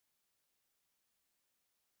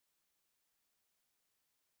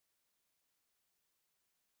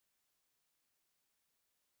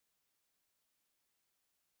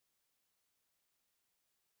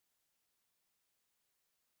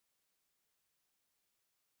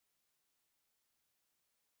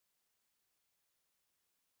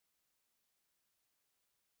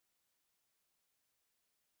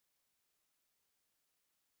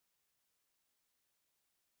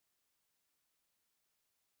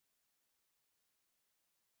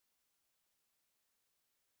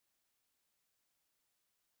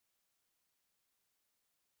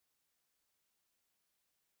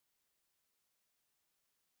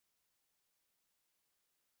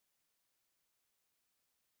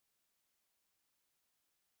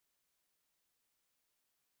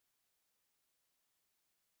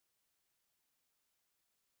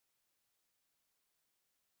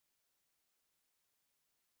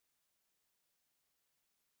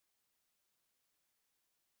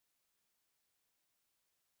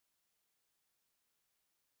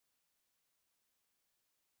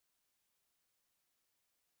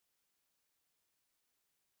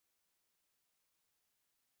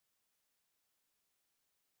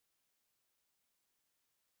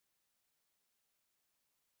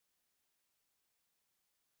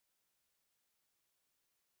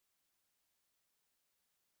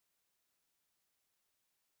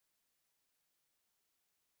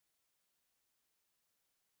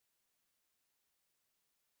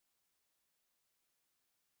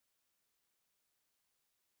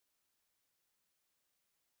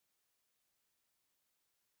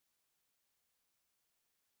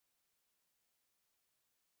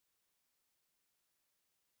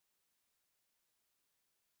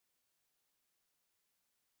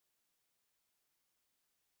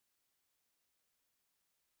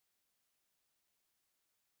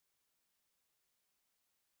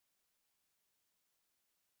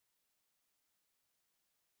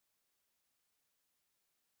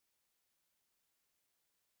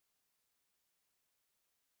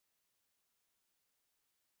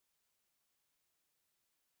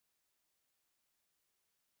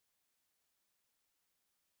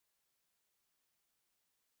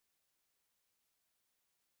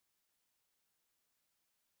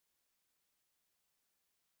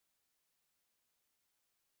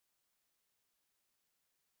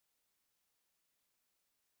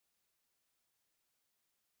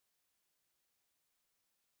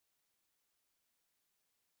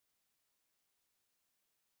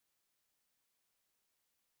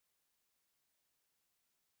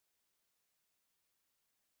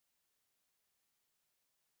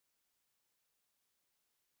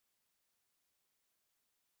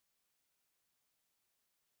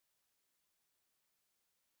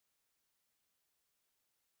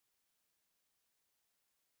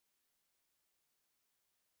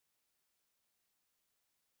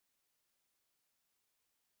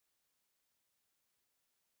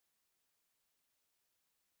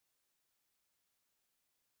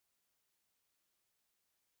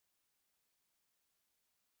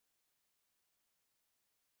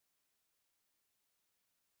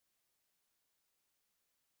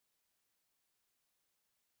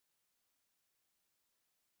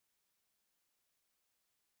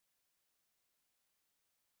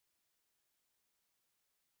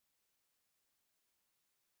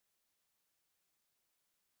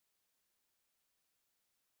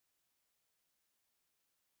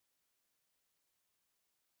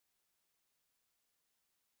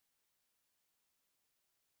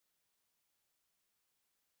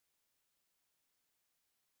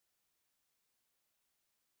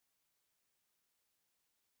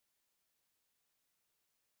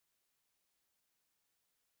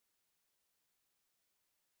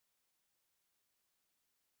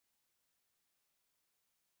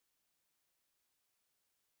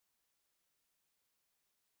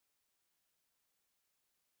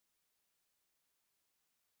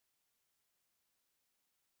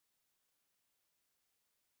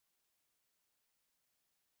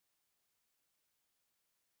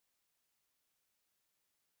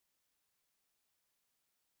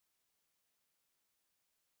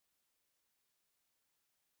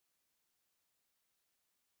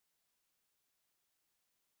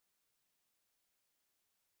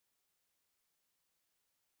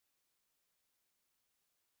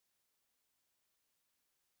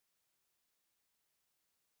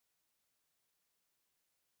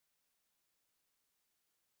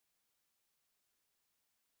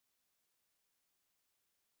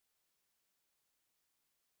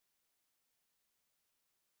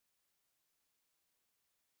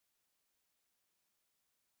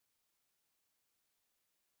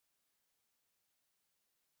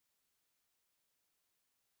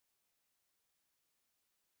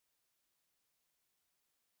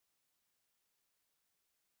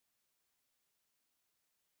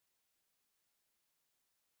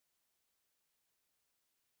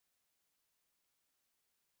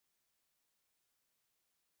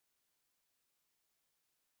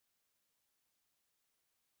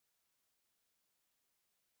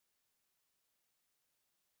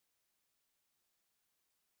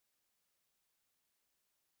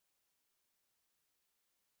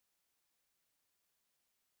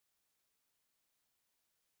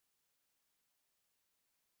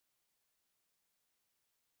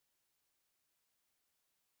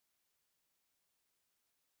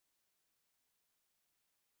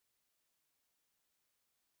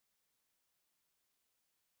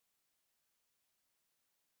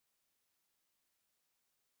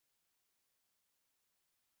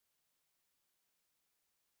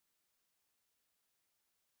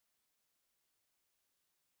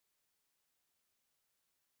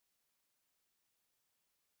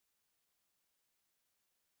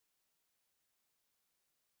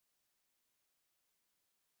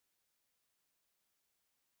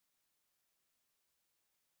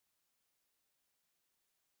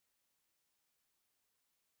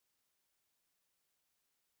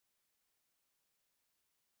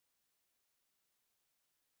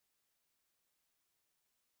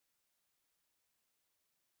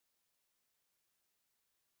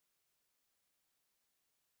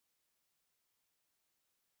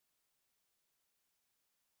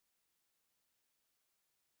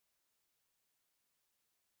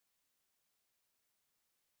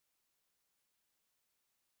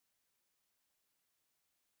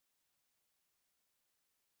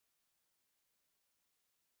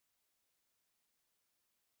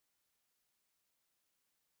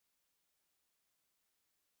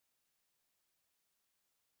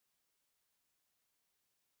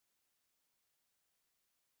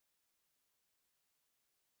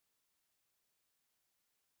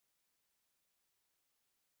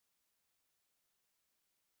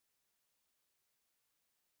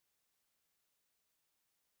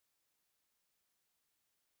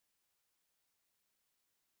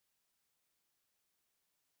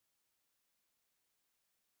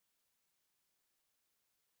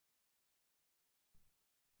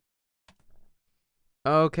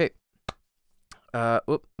Okay.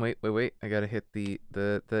 Wait. I gotta hit the.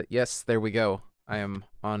 Yes, there we go. I am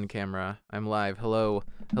on camera. I'm live. Hello,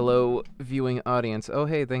 viewing audience. Oh,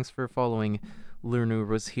 hey, thanks for following. Lurnur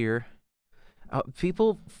was here.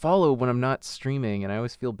 People follow when I'm not streaming, and I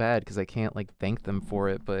always feel bad because I can't like thank them for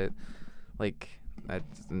it. But like,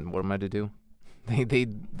 what am I to do? They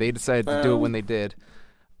decided to do it when Hello. they did.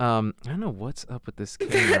 I don't know what's up with this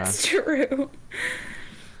camera. That's true.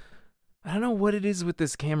 I don't know what it is with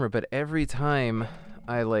this camera, but every time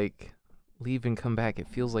I like leave and come back, it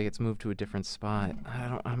feels like it's moved to a different spot.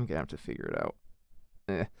 I'm gonna have to figure it out.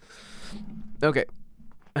 Eh. Okay.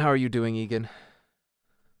 How are you doing, Egan?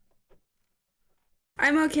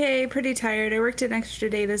 I'm okay, pretty tired. I worked an extra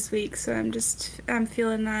day this week, so I'm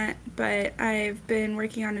feeling that. But I've been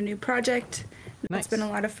working on a new project. That's been a Nice.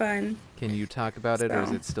 lot of fun. Can you talk about it, or is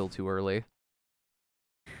So, it still too early?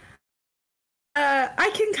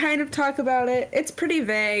 I can kind of talk about it. It's pretty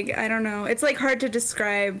vague. I don't know. It's like hard to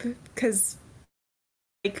describe because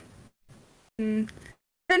like mm,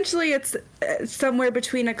 essentially it's somewhere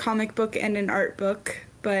between a comic book and an art book,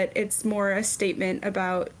 but it's more a statement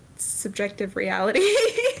about subjective reality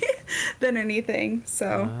than anything.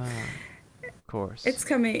 So. Ah, of It's course.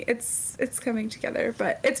 coming it's coming together,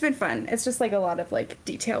 but it's been fun. It's just like a lot of like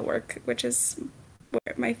detail work, which is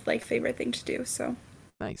my like favorite thing to do. So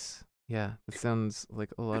Nice. Yeah, it sounds like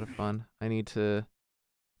a lot of fun.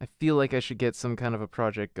 I feel like I should get some kind of a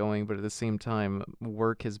project going, but at the same time,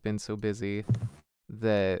 work has been so busy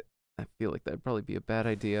that I feel like that'd probably be a bad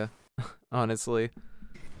idea, honestly.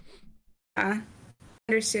 yeah,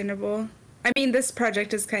 understandable. I mean, this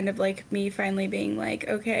project is kind of like me finally being like,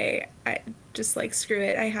 okay, I just like screw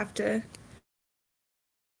it. I have to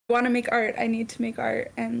want to make art. I need to make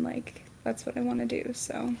art, and like that's what I want to do.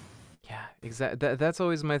 So Yeah, exactly. That's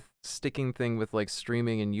always my sticking thing with like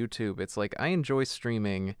streaming and YouTube. It's like I enjoy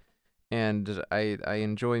streaming and I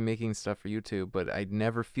enjoy making stuff for YouTube, but I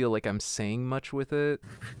never feel like I'm saying much with it.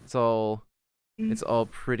 It's all it's all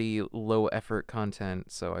pretty low effort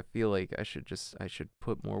content, so I feel like I should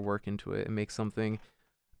put more work into it and make something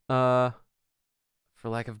uh for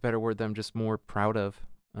lack of a better word that I'm just more proud of.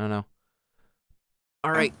 I don't know.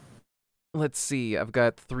 All oh, right, let's see. I've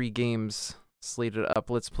got 3 games slated up.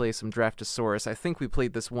 Let's play some Draftosaurus. I think we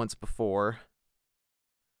played this once before.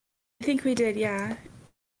 I think we did, yeah.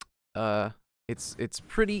 Uh, it's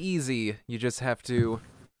pretty easy. You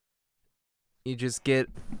just get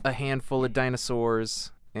a handful of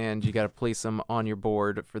dinosaurs and you gotta place them on your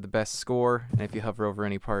board for the best score. And if you hover over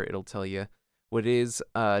any part, it'll tell you what it is.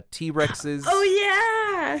 T Oh Rexes.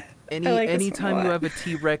 yeah, I like this one a Anytime you lot. have a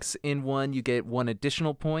T Rex in one, you get 1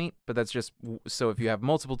 additional point. But that's just so if you have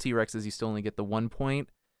multiple T Rexes, you still only get the 1 point.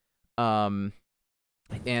 Um,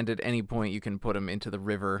 and at any point, you can put them into the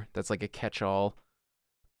river. That's like a catch-all.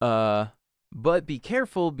 Uh, but be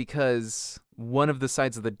careful because one of the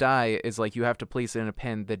sides of the die is like you have to place it in a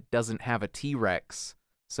pen that doesn't have a T Rex,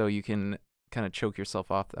 so you can kind of choke yourself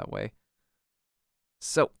off that way.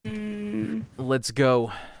 So Mm, let's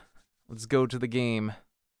go. Let's go to the game.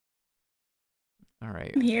 All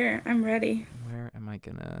right. I'm here. I'm ready. Where am I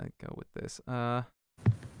gonna go with this?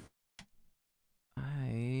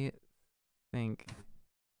 I think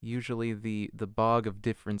usually the bog of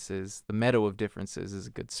differences, the meadow of differences, is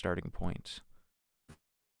a good starting point.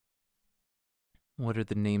 What are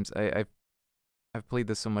the names? I've played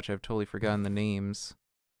this so much I've totally forgotten the names.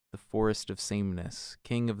 The Forest of Sameness,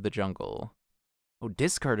 King of the Jungle. Oh,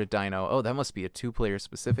 discard a dino. Oh, that must be a 2-player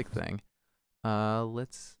specific thing.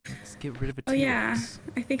 Let's get rid of a Oh yeah, T-Rex.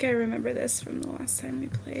 I think I remember this from the last time we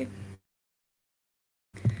played.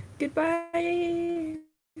 Goodbye.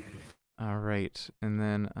 All right, and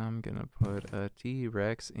then I'm gonna put a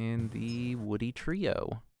T-Rex in the Woody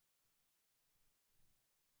Trio.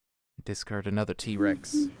 Discard another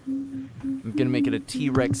T-Rex. I'm gonna make it a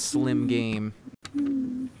T-Rex slim game.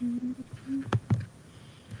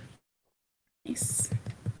 Nice.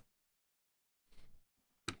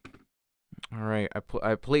 All right,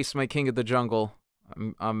 I placed my King of the Jungle.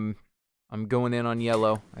 I'm I'm I'm going in on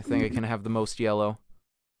yellow. I think I can have the most yellow.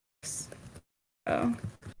 Oh,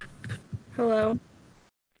 hello.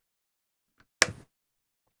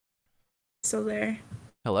 Still there.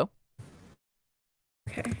 Hello?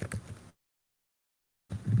 Okay.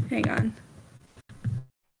 Hang on.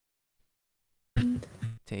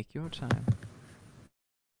 Take your time.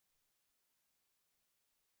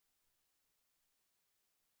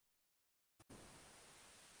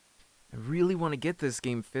 I really want to get this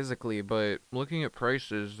game physically, but looking at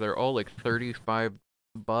prices, they're all like $35.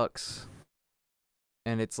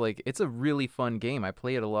 And it's like it's a really fun game. I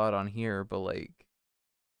play it a lot on here, but like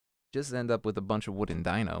just end up with a bunch of wooden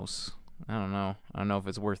dinos. I don't know. I don't know if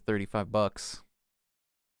it's worth $35.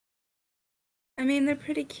 I mean, they're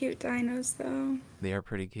pretty cute dinos, though. They are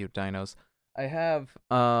pretty cute dinos. I have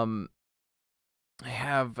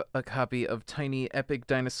a copy of Tiny Epic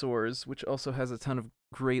Dinosaurs, which also has a ton of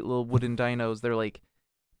great little wooden dinos. They're like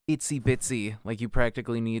itsy bitsy, like you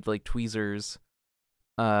practically need like tweezers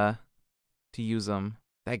to use them.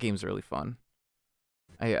 That game's really fun.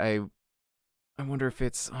 I wonder if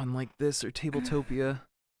it's on like this or Tabletopia.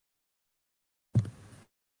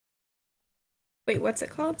 Wait, what's it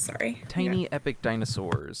called? Sorry. Tiny Epic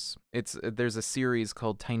Dinosaurs. There's a series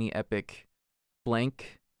called Tiny Epic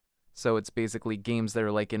blank. So it's basically games that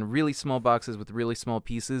are like in really small boxes with really small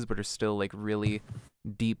pieces, but are still like really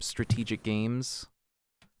deep strategic games.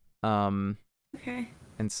 Okay.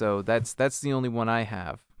 And so that's the only one I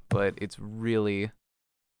have, but it's really,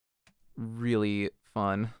 really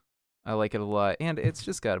fun. I like it a lot, and it's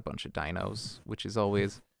just got a bunch of dinos, which is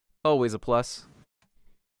always a plus.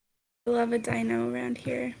 I love a dino around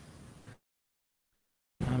here.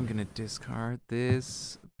 I'm gonna discard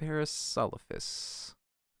this Parasaurolophus.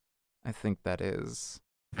 I think that is.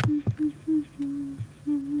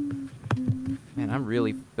 Man, I'm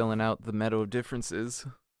really filling out the meta of differences.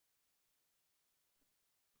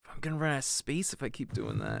 I'm gonna run out of space if I keep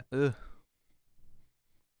doing that. Ugh.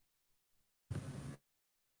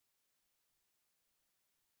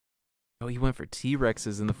 Oh, he went for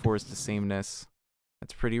T-Rexes in the Forest of Sameness.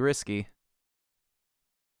 That's pretty risky.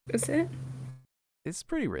 Is it? It's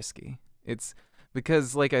pretty risky. It's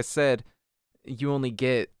because, like I said, you only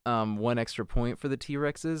get 1 extra point for the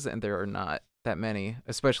T-Rexes, and there are not that many,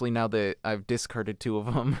 especially now that I've discarded 2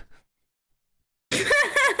 of them.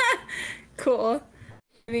 Cool.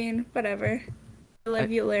 I mean, whatever.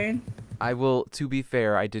 You learn. I will, to be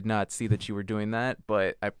fair, I did not see that you were doing that,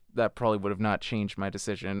 but that probably would have not changed my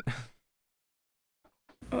decision.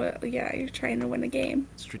 Well, yeah, you're trying to win a game.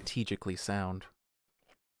 Strategically sound.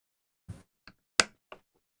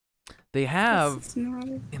 They have,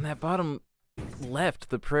 in that bottom left,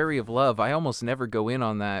 the Prairie of Love. I almost never go in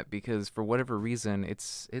on that because for whatever reason,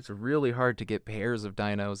 it's really hard to get pairs of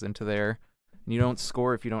dinos into there. And you don't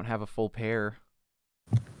score if you don't have a full pair.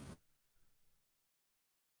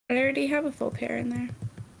 I already have a full pair in there.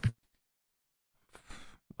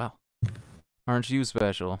 Well, aren't you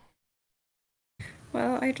special?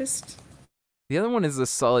 Well, The other one is the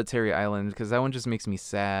Solitary Island, because that one just makes me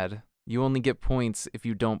sad. You only get points if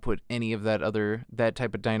you don't put any of that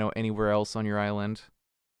type of dino anywhere else on your island.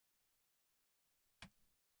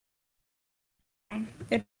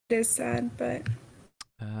 It is sad, but...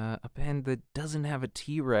 A pen that doesn't have a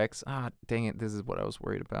T-Rex. Ah, dang it, this is what I was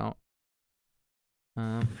worried about.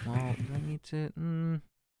 Well, do I need to...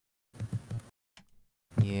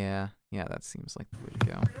 Yeah, that seems like the way to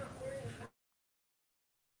go.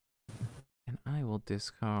 And I will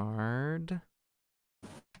discard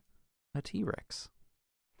a T-Rex.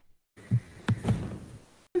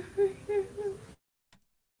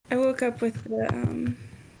 I woke up with the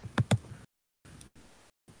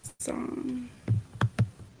song.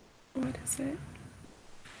 What is it?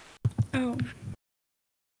 Oh.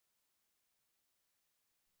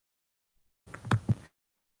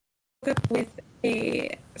 Woke up with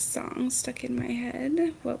a song stuck in my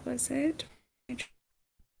head. What was it? I'm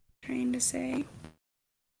trying to say.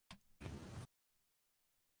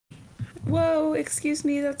 Whoa, excuse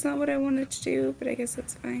me, that's not what I wanted to do, but I guess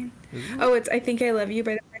that's fine. Oh, it's I Think I Love You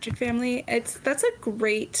by the Partridge Family. That's a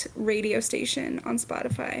great radio station on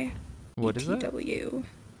Spotify. What is that? ETW.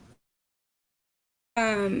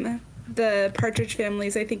 The Partridge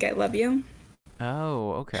Family's I Think I Love You.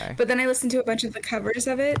 Oh, okay. But then I listened to a bunch of the covers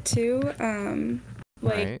of it too.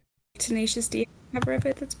 Like right. Tenacious D cover of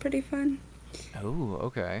it that's pretty fun. Oh,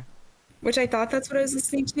 okay. Which I thought that's what I was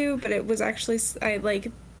listening to, but it was actually I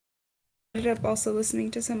ended up also listening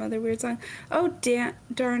to some other weird song. Oh,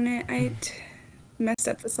 darn it. I messed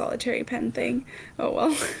up the solitary pen thing. Oh,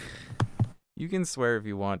 well. You can swear if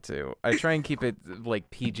you want to. I try and keep it, like,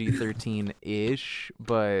 PG-13-ish,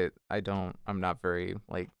 but I'm not very,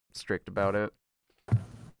 like, strict about it.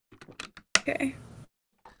 Okay.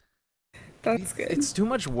 That's good. It's too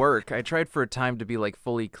much work. I tried for a time to be, like,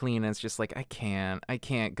 fully clean, and it's just like, I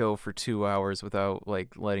can't go for 2 hours without,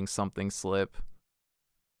 like, letting something slip.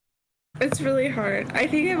 It's really hard. I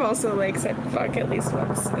think I've also said fuck at least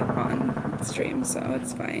once on stream, so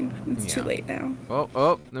it's fine. It's too late now.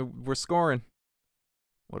 Oh, we're scoring.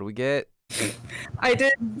 What do we get? I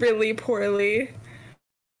did really poorly.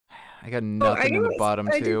 I got nothing in the bottom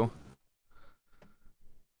two.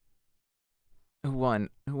 Who won?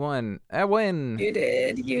 Who won? I win. You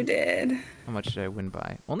did. You did. How much did I win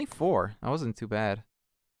by? Only 4. That wasn't too bad.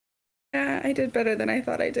 Yeah, I did better than I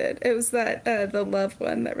thought I did. It was that the love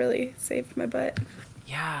one that really saved my butt.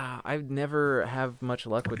 Yeah, I never have much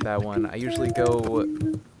luck with that one. I usually go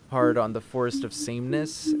hard on the Forest of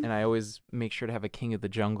Sameness, and I always make sure to have a King of the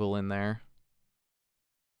Jungle in there.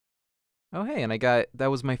 Oh hey, and that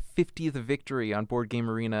was my 50th victory on Board Game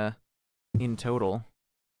Arena in total.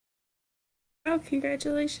 Oh,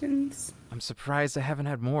 congratulations. I'm surprised I haven't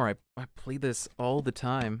had more. I play this all the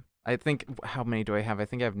time. I think, how many do I have? I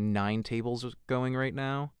think I have 9 tables going right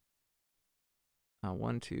now.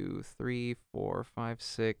 1, 2, 3, 4, 5,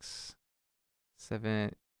 6,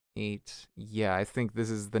 7, 8. Yeah, I think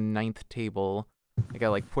this is the 9th table. I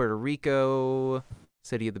got like Puerto Rico,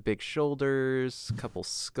 City of the Big Shoulders, couple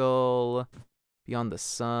Skull, Beyond the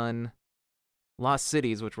Sun, Lost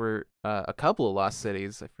Cities, which were a couple of Lost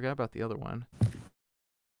Cities. I forgot about the other one.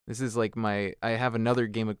 This is like I have another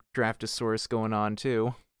game of Draftosaurus going on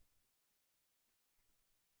too.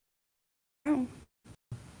 Oh.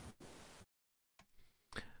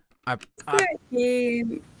 I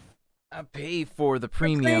pay for the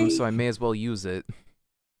premium, so I may as well use it.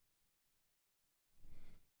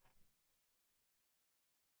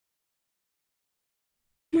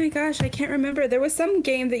 Oh my gosh, I can't remember. There was some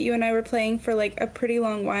game that you and I were playing for like a pretty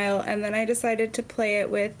long while, and then I decided to play it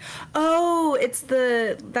with. Oh, it's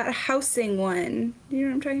that housing one. You know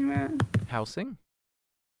what I'm talking about? Housing?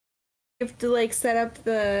 You have to like set up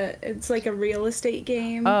it's like a real estate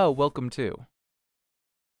game. Oh, Welcome to.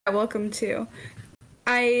 Welcome to.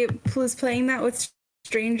 I was playing that with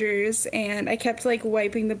strangers, and I kept like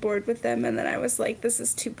wiping the board with them, and then I was like, this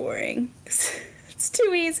is too boring. It's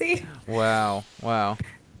too easy. Wow.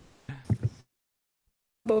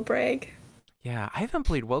 Bull brag. Yeah, I haven't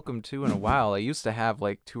played Welcome to in a while. I used to have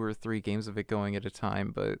like 2 or 3 games of it going at a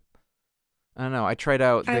time, but I don't know. I tried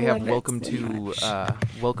out. They have Welcome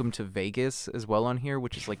to Vegas as well on here,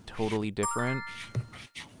 which is like totally different.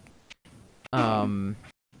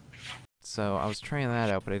 So I was trying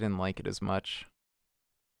that out, but I didn't like it as much.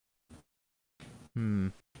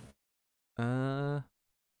 Maybe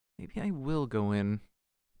I will go in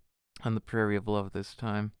on the Prairie of Love this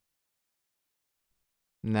time.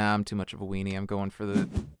 Nah, I'm too much of a weenie. I'm going for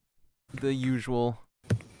the usual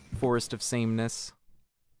Forest of Sameness.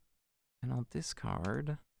 And I'll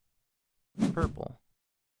discard purple.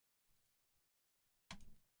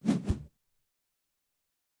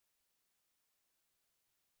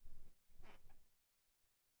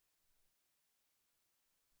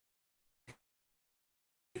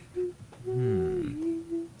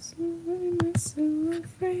 So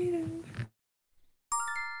afraid of.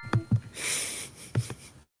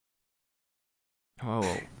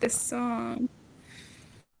 Oh. This song.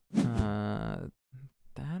 That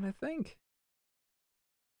I think.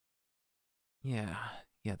 Yeah,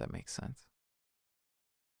 that makes sense.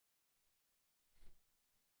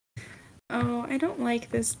 Oh, I don't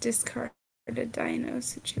like this discarded dino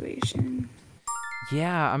situation.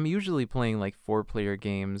 Yeah, I'm usually playing like 4-player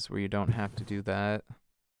games where you don't have to do that.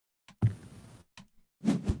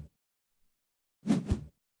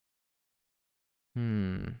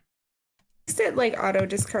 It like auto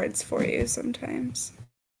discards for you sometimes.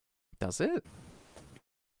 Does it?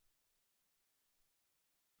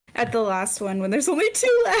 At the last one when there's only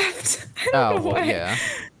 2 left. I don't know why. Yeah.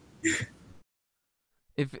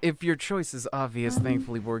 If your choice is obvious,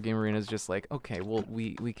 thankfully Board Game Arena is just like, okay, well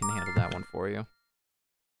we can handle that one for you.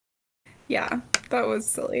 Yeah, that was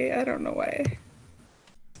silly. I don't know why.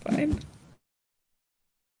 It's fine.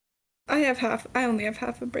 I only have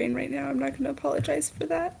half a brain right now. I'm not going to apologize for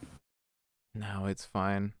that. No, it's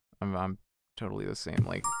fine. I'm totally the same.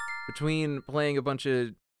 Like, between playing a bunch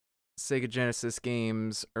of Sega Genesis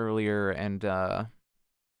games earlier and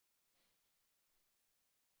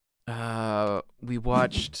we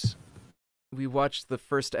watched the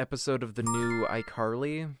first episode of the new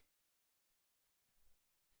iCarly.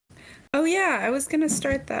 Oh yeah, I was gonna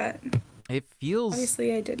start that. It feels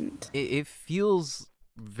obviously I didn't. It feels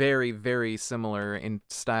very, very similar in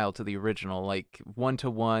style to the original, like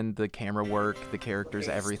 1-to-1, the camera work, the characters,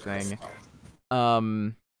 everything.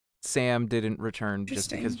 Sam didn't return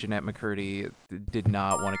just because Jeanette McCurdy did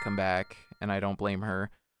not want to come back, and I don't blame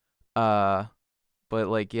her. But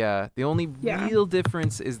like, yeah, the only real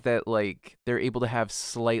difference is that like they're able to have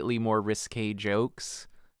slightly more risque jokes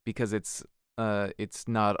because it's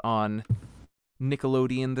not on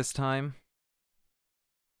Nickelodeon this time.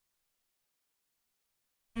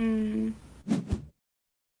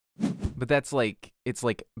 But that's like, it's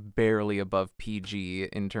like barely above PG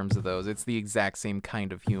in terms of those. It's the exact same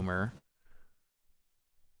kind of humor.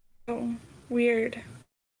 Oh, weird.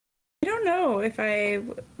 I don't know if I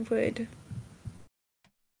would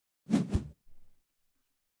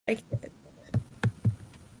like it.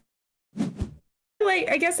 Like,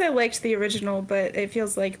 I guess I liked the original, but it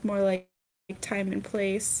feels like more like time and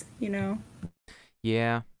place, you know?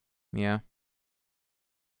 Yeah, yeah.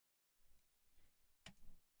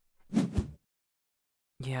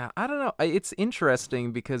 Yeah, I don't know. It's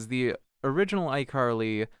interesting because the original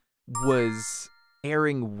iCarly was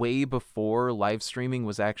airing way before live streaming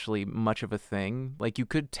was actually much of a thing. Like you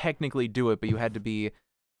could technically do it, but you had to be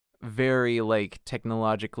very like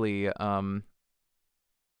technologically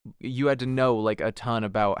you had to know like a ton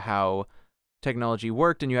about how technology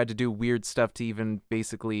worked and you had to do weird stuff to even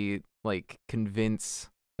basically like convince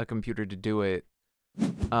a computer to do it.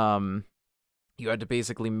 Um you had to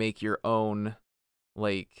basically make your own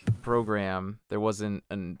like program. There wasn't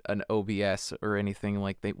an OBS or anything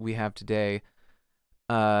like that we have today.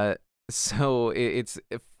 Uh, so it's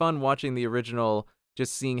fun watching the original,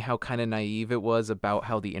 just seeing how kind of naive it was about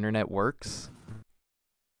how the internet works.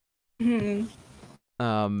 Hmm.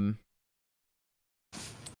 Um,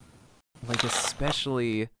 like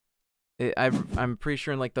especially. I'm pretty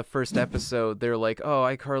sure in like the first episode they're like, oh,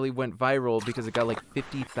 iCarly went viral because it got like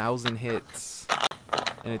 50,000 hits,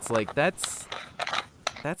 and it's like that's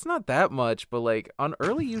not that much, but like on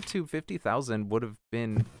early YouTube, 50,000 would have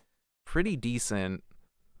been pretty decent.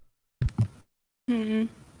 Hmm.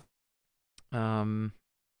 Um,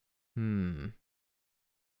 hmm.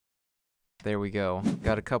 There we go.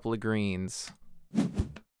 Got a couple of greens.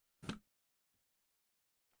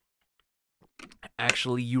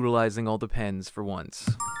 Actually utilizing all the pens for once.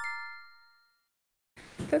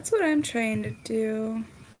 That's what I'm trying to do.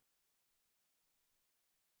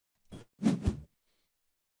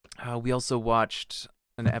 We also watched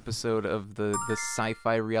an episode of the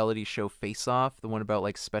sci-fi reality show Face Off, the one about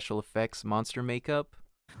like special effects monster makeup.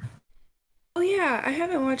 Oh yeah, I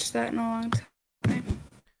haven't watched that in a long time.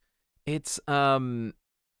 It's I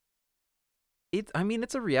mean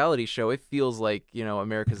it's a reality show. It feels like, you know,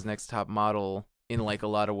 America's Next Top Model in like a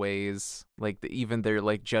lot of ways. Like even their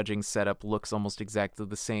like judging setup looks almost exactly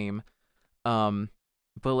the same. Um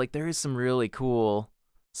but like there is some really cool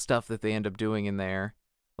stuff that they end up doing in there.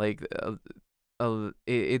 Like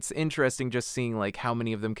it's interesting just seeing like how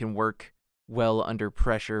many of them can work well under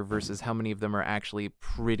pressure versus how many of them are actually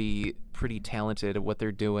pretty talented at what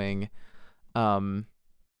they're doing. Um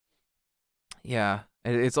yeah,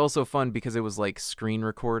 it's also fun because it was like screen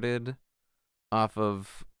recorded off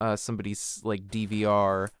of somebody's like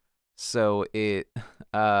DVR, so it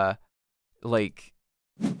uh like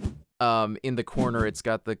in the corner it's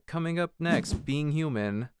got the coming up next being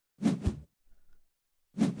human.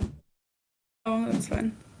 Oh, that's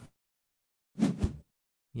fun.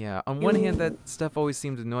 Yeah, on one hand that You. stuff always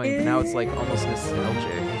seemed annoying, but now it's like almost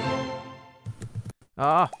nostalgic.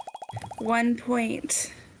 Ah, 1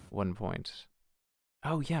 point. 1 point.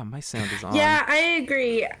 Oh yeah, my sound is on. Yeah, I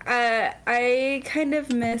agree. I kind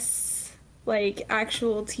of miss like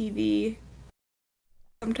actual TV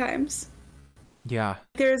sometimes. Yeah.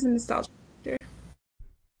 There is a nostalgia factor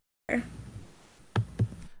there.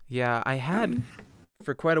 Yeah, I had Um,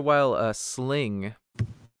 for quite a while Sling,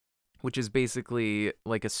 which is basically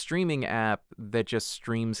like a streaming app that just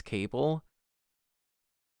streams cable.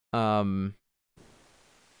 Um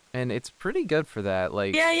and it's pretty good for that. yeah,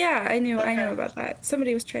 Like yeah, I know about that.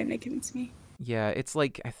 Somebody was trying to convince me. yeah, it's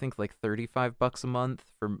like I think like $35 a month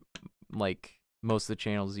for like most of the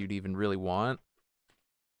channels you'd even really want.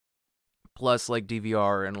 Plus like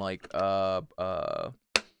DVR and like a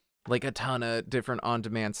ton of different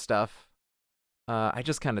on-demand stuff. I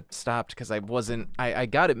just kind of stopped because I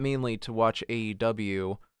got it mainly to watch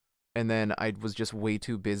AEW, and then I was just way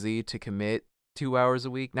too busy to commit 2 hours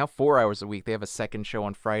a week. Now 4 hours a week. They have a second show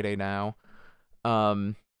on Friday now.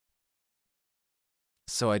 Um,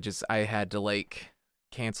 so I had to like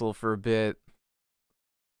cancel for a bit,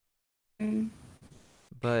 Mm.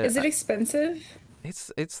 but Is it expensive?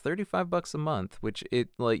 it's $35 a month, which it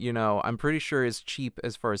like you know I'm pretty sure is cheap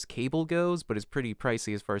as far as cable goes, but is pretty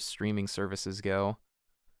pricey as far as streaming services go.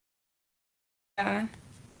 Yeah,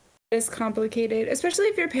 it's complicated, especially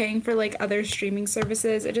if you're paying for like other streaming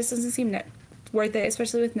services. It just doesn't seem worth it,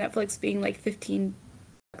 especially with Netflix being like $15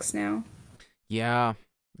 now. Yeah,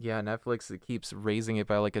 yeah. Netflix it keeps raising it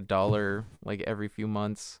by like $1 like every few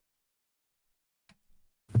months.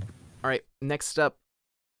 All right, next up,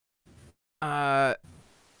 uh,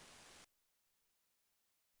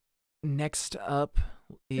 next up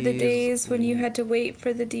The is days when you had to wait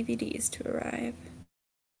for the DVDs to arrive.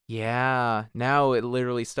 yeah. Now it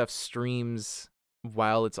literally stuff streams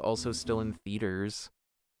while it's also still in theaters.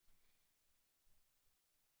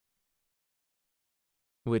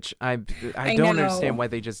 which I I don't understand know. why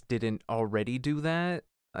they just didn't already do that.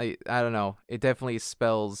 I don't know. It definitely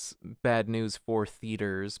spells bad news for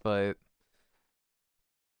theaters, but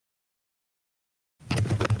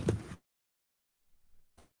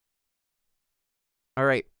all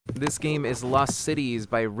right. This game is Lost Cities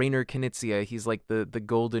by Rainer Knizia. He's like the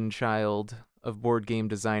golden child of board game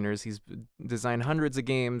designers. He's designed hundreds of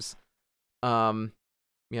games. Um,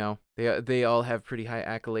 they all have pretty high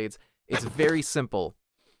accolades. It's very simple.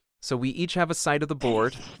 So we each have a side of the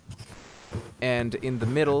board, and in the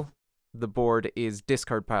middle, the board is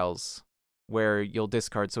discard piles where you'll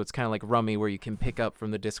discard. So it's kind of like Rummy where you can pick up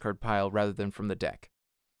from the discard pile rather than from the deck.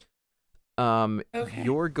 Okay.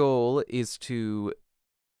 Your goal is to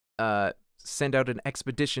send out an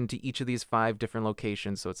expedition to each of these 5 different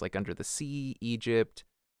locations. So it's like under the sea, Egypt,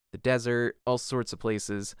 the desert, all sorts of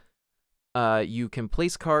places. You can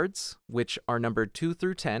place cards, which are numbered 2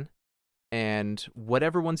 through 10, and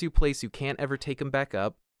whatever ones you place, you can't ever take them back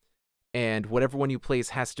up. And whatever one you place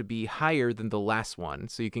has to be higher than the last one.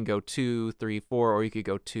 So you can go 2, 3, 4, or you could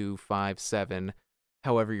go 2, 5, 7,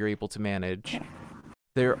 however you're able to manage.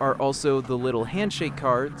 There are also the little handshake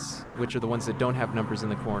cards, which are the ones that don't have numbers in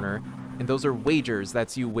the corner, and those are wagers.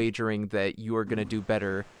 That's you wagering that you are going to do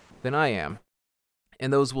better than I am.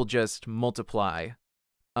 And those will just multiply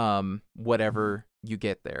whatever you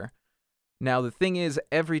get there. Now, the thing is,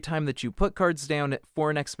 every time that you put cards down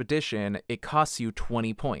for an expedition, it costs you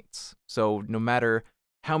 20 points. So no matter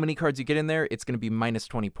how many cards you get in there, it's going to be minus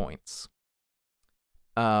 20 points.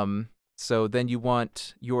 So then you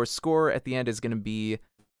want your score at the end is going to be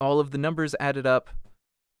all of the numbers added up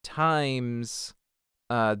times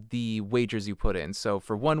the wagers you put in. So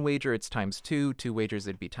for 1 wager, it's times 2. 2 wagers,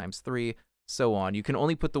 it'd be times 3, so on. You can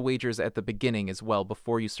only put the wagers at the beginning as well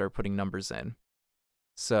before you start putting numbers in.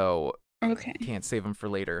 So Okay. can't save them for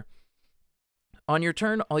later. On your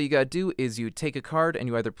turn, all you gotta do is you take a card and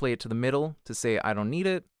you either play it to the middle to say, I don't need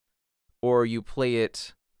it, or you play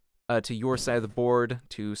it to your side of the board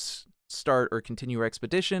to start or continue your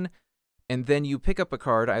expedition, and then you pick up a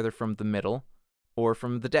card either from the middle or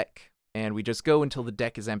from the deck. And we just go until the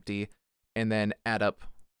deck is empty and then add up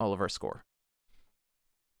all of our score.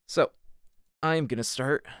 So, I'm gonna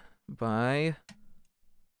start by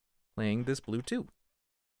playing this blue 2.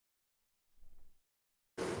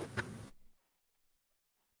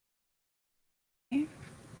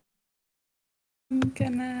 I'm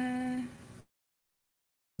gonna...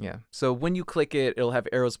 Yeah, so when you click it, it'll have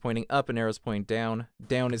arrows pointing up and arrows pointing down.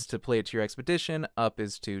 Down is to play it to your expedition, up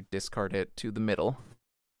is to discard it to the middle.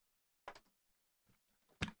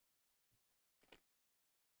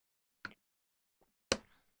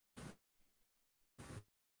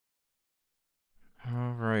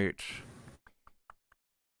 All right.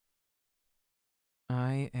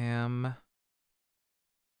 I am...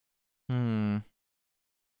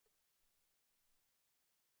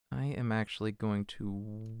 I am actually going to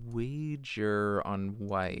wager on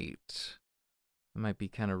white. It might be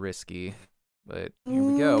kind of risky, but here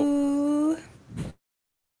we go.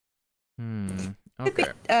 Ooh. Okay.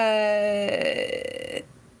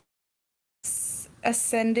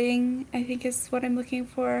 Ascending, I think is what I'm looking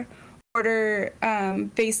for. Order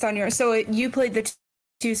based on your... So you played the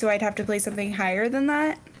 2, so I'd have to play something higher than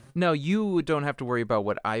that? No, you don't have to worry about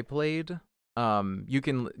what I played. You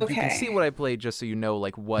can see what I played just so you know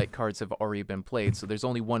like what cards have already been played. So there's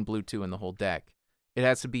only 1 blue 2 in the whole deck. It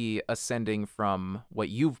has to be ascending from what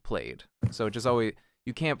you've played. So just always,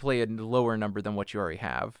 you can't play a lower number than what you already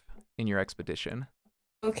have in your expedition.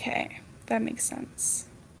 Okay, that makes sense.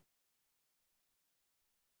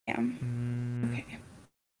 Yeah. Okay.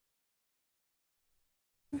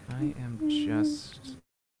 I am just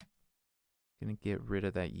gonna get rid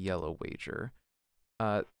of that yellow wager.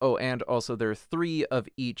 Oh, and also there are 3 of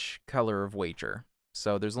each color of wager.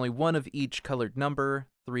 So there's only 1 of each colored number,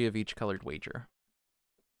 3 of each colored wager.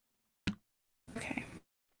 Okay.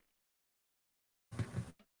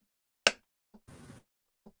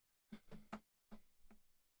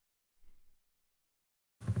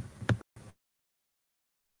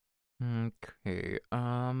 Okay,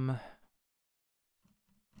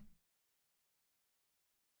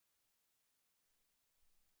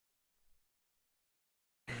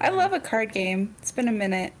 I love a card game. It's been a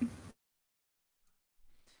minute.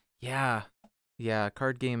 Yeah. Yeah,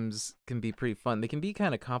 card games can be pretty fun. They can be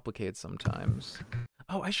kind of complicated sometimes.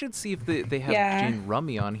 Oh, I should see if they have Gin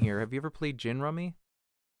Rummy on here. Have you ever played Gin Rummy?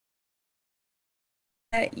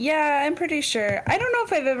 Yeah, I'm pretty sure. I don't know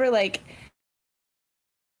if I've ever, like,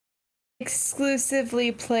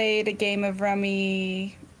 exclusively played a game of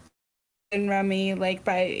Rummy and Rummy, like,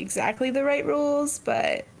 by exactly the right rules,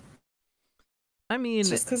 but... I It's mean,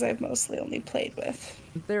 just because I've mostly only played with.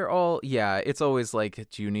 they're all, yeah, it's always like,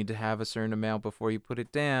 do you need to have a certain amount before you put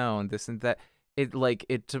it down? This and that. It like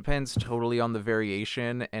it depends totally on the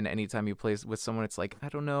variation, and anytime you play with someone, it's like, I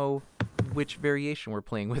don't know which variation we're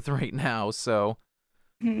playing with right now. So,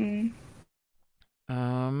 Hmm.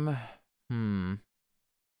 um, hmm.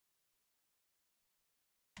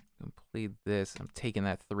 Complete this. I'm taking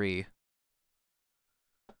that 3.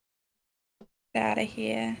 Out of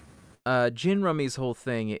here. Gin Rummy's whole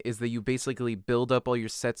thing is that you basically build up all your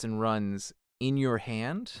sets and runs in your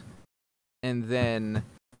hand, and then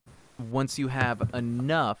once you have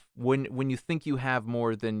enough, when you think you have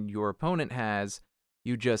more than your opponent has,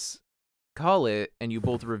 you just call it, and you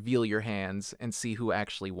both reveal your hands and see who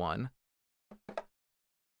actually won.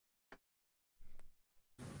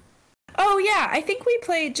 Oh yeah, I think we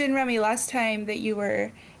played Gin Rummy last time that you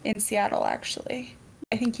were in Seattle. Actually,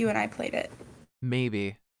 I think you and I played it.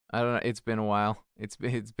 Maybe. I don't know. It's been a while. It's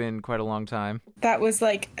been quite a long time. That was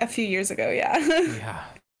like a few years ago. Yeah. Yeah.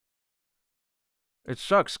 It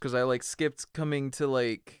sucks because I skipped coming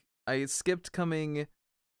to I skipped coming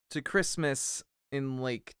to Christmas in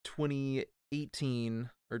 2018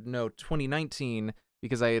 or no 2019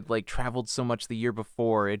 because I had traveled so much the year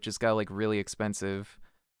before. It just got really expensive.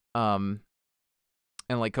 Um,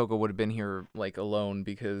 and Coco would have been here alone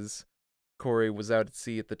because Corey was out at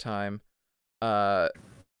sea at the time.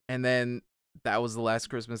 And then that was the last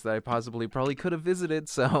Christmas that I possibly probably could have visited,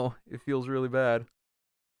 so it feels really bad.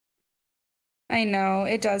 I know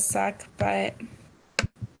it does suck, but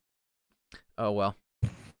Oh well.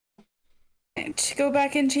 to go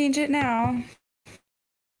back and change it now.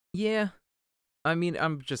 Yeah. I mean,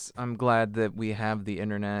 I'm glad that we have the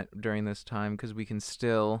internet during this time because we can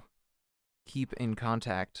still keep in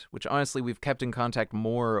contact, which honestly we've kept in contact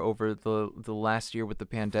more over the last year with the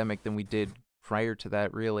pandemic than we did prior to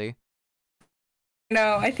that, really.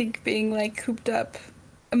 No, I think being cooped up,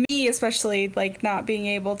 me especially, not being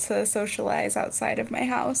able to socialize outside of my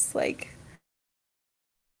house, I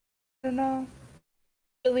don't know,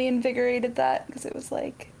 really invigorated that because it was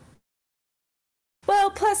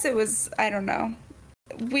well, plus it was, I don't know.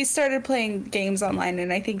 We started playing games online,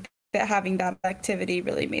 and I think that having that activity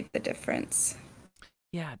really made the difference.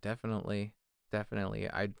 Yeah, definitely. Definitely.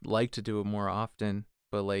 I'd like to do it more often,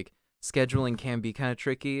 but scheduling can be kind of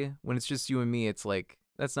tricky. When it's just you and me, it's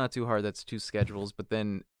that's not too hard. That's 2 schedules, but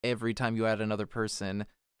then every time you add another person,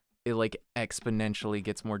 it exponentially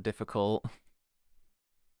gets more difficult.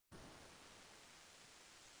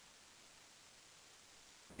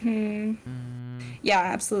 Hmm. Yeah,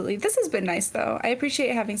 absolutely. This has been nice, though. I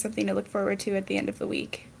appreciate having something to look forward to at the end of the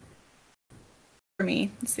week. For me,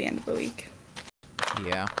 it's the end of the week.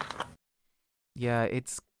 Yeah. Yeah,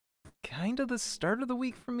 it's kind of the start of the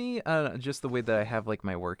week for me. Just the way that I have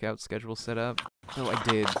my workout schedule set up. So I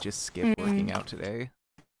did just skip working out today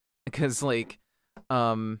because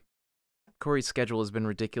Corey's schedule has been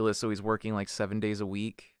ridiculous. So he's working 7 days a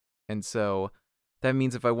week, and so that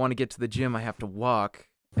means if I want to get to the gym, I have to walk.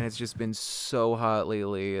 And it's just been so hot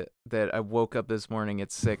lately that I woke up this morning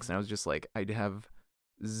at 6 and I was just I'd have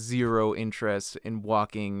zero interest in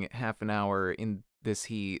walking half an hour in this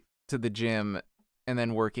heat to the gym and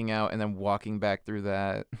then working out and then walking back through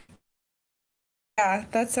that. Yeah,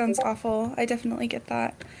 that sounds awful. I definitely get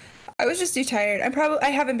that. I was just too tired. I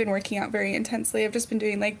haven't been working out very intensely. I've just been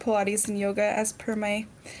doing Pilates and yoga as per my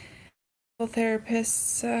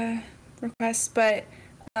therapist's request, but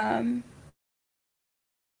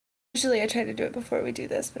usually I try to do it before we do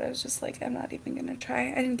this, but I was just I'm not even gonna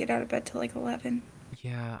try. I didn't get out of bed till 11.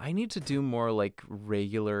 Yeah, I need to do more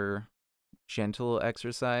regular gentle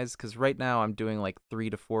exercise because right now I'm doing 3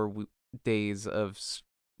 to 4 days of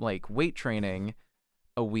weight training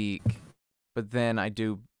a week, but then I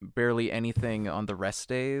do barely anything on the rest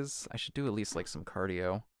days. I should do at least some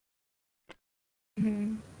cardio.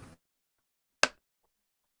 Mm-hmm.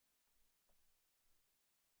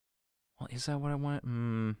 Well, is that what I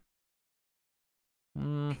want?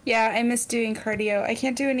 Yeah, I miss doing cardio. I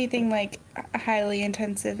can't do anything highly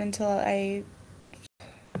intensive until I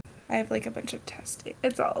have a bunch of testing.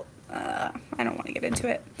 It's all I don't want to get into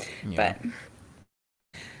it, Yeah.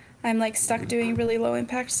 but I'm stuck doing really low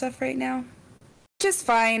impact stuff right now. Just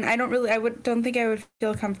fine. I don't think I would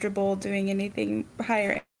feel comfortable doing anything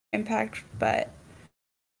higher impact, but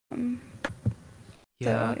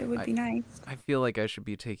Yeah, so it would be nice. I feel like I should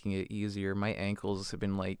be taking it easier. My ankles have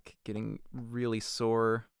been getting really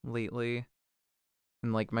sore lately.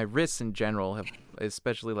 And my wrists in general have,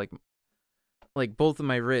 especially both of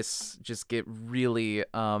my wrists just get really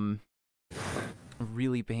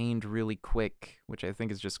really pained really quick, which I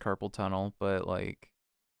think is just carpal tunnel, but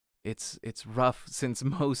it's rough since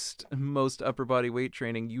most upper body weight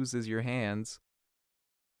training uses your hands.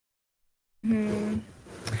 Hmm.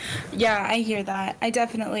 Yeah, I hear that. I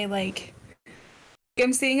definitely like.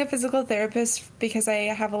 I'm seeing a physical therapist because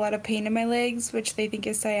I have a lot of pain in my legs, which they think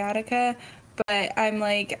is sciatica. But I'm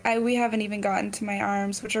like, we haven't even gotten to my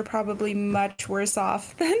arms, which are probably much worse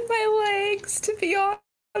off than my legs, to be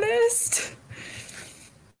honest.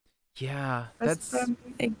 Yeah, That's that's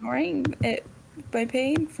ignoring it, my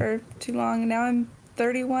pain for too long. Now I'm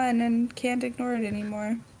 31 and can't ignore it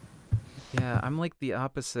anymore. yeah, I'm like the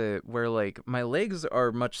opposite where like my legs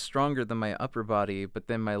are much stronger than my upper body, but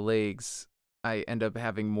then my legs I end up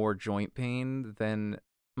having more joint pain than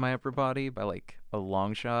my upper body by like a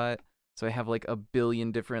long shot. So I have like a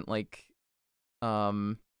billion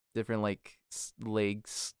um different like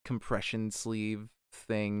legs compression sleeve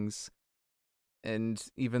things, and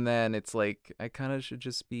even then it's like I kind of should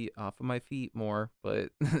just be off of my feet more,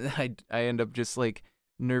 but I end up just like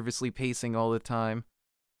nervously pacing all the time.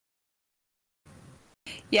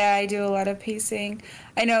 Yeah, I do a lot of pacing.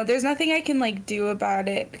 I know there's nothing I can like do about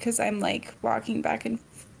it because I'm like walking back and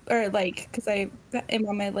or like because I am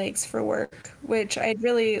on my legs for work, which I'd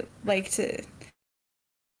really like to.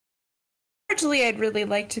 Actually, I'd really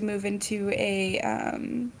like to move into a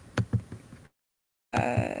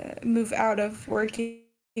move out of working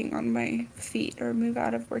on my feet or move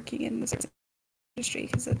out of working in this industry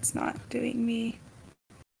because it's not doing me.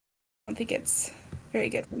 I don't think it's very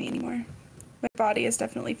good for me anymore. My body is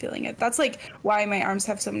definitely feeling it. That's like why my arms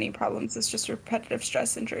have so many problems. It's just repetitive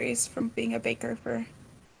stress injuries from being a baker for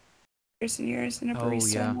years and years and a Oh barista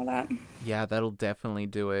yeah. and all that. Yeah, that'll definitely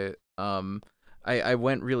do it. I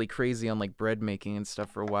went really crazy on like bread making and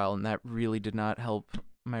stuff for a while, and that really did not help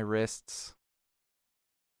my wrists.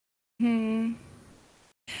 Hmm.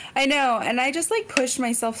 I know, and I just like pushed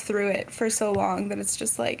myself through it for so long that it's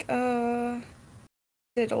just like,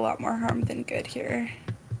 did a lot more harm than good here.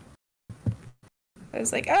 I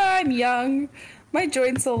was like, I'm young, my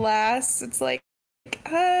joints will last. It's like,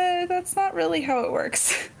 that's not really how it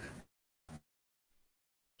works.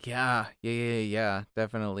 Yeah,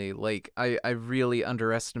 definitely. Like I really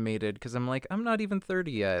underestimated because I'm like I'm not even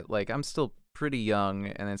 30 yet. Like I'm still pretty young,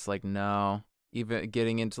 and it's like no, even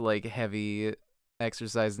getting into like heavy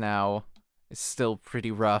exercise now is still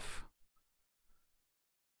pretty rough.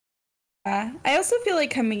 I also feel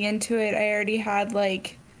like coming into it, I already had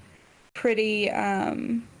like pretty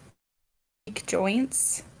weak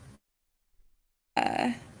joints.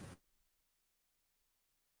 Uh,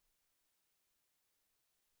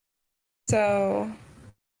 so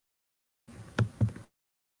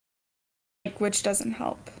like which doesn't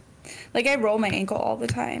help. Like I roll my ankle all the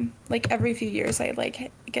time. Like every few years I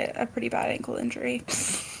like get a pretty bad ankle injury.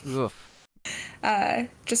 Oof.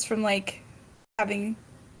 Just from like having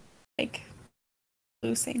like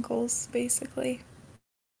loose ankles basically.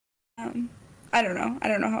 Um I don't know. I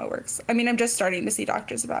don't know how it works. I mean, I'm just starting to see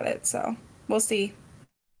doctors about it, so we'll see.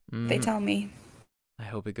 They Mm, tell me. I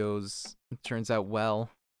hope it turns out well.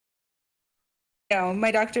 No,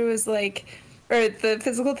 my doctor was like, or the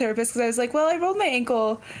physical therapist, because I was like, well, I rolled my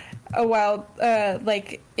ankle a while,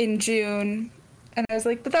 like in June, and I was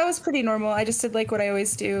like, but that was pretty normal. I just did like what I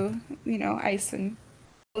always do, ice and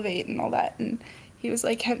elevate and all that. And he was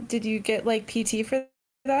like, did you get like PT for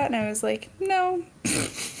that? And I was like, no,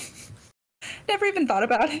 never even thought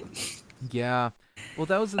about it. Yeah. Well,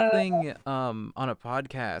 that was the Uh, thing on a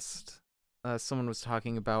podcast. Someone was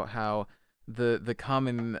talking about how the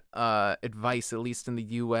common advice, at least in the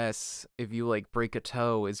US, if you like break a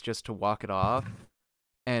toe is just to walk it off.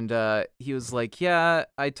 And he was like, "Yeah,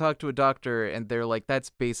 I talked to a doctor and they're like that's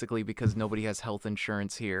basically because nobody has health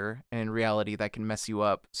insurance here. And in reality that can mess you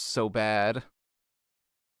up so bad."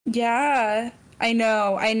 yeah, I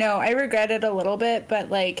know. I regret it a little bit, but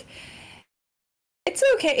like, it's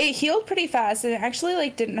okay. It healed pretty fast, and it actually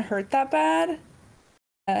like didn't hurt that bad.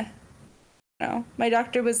 Uh, no, my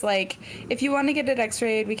doctor was like, if you want to get it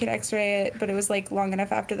x-rayed, we can x-ray it, but it was like long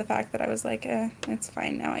enough after the fact that I was like, it's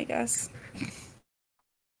fine now, I guess.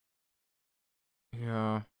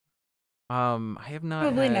 Yeah. I have not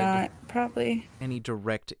Probably had not, probably. any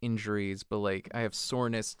direct injuries, but like I have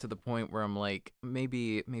soreness to the point where I'm like,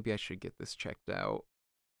 maybe I should get this checked out.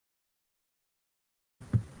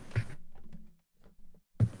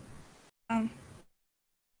 Um,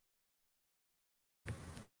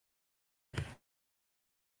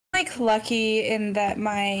 like lucky in that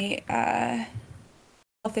my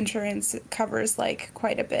health insurance covers like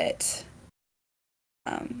quite a bit.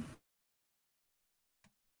 Um,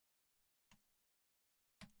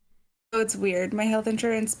 so it's weird. My health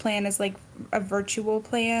insurance plan is like a virtual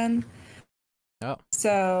plan. Oh.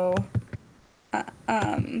 So,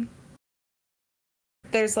 um,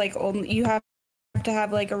 there's like only you have to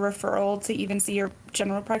have like a referral to even see your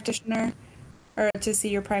general practitioner or to see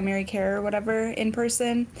your primary care or whatever in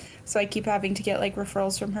person. So I keep having to get like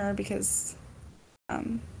referrals from her because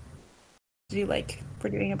um we're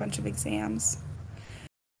doing a bunch of exams.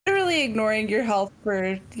 Literally ignoring your health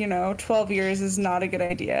for, 12 years is not a good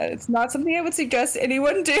idea. It's not something I would suggest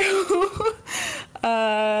anyone do.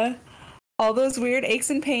 uh all those weird aches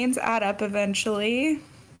and pains add up eventually.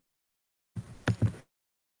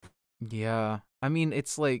 Yeah. I mean,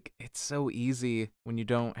 it's like it's so easy when you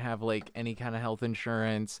don't have like any kind of health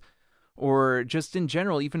insurance or just in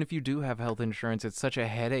general, even if you do have health insurance, it's such a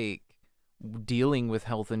headache dealing with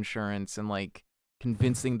health insurance and like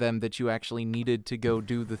convincing them that you actually needed to go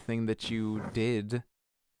do the thing that you did.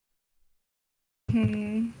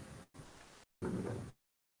 Hmm.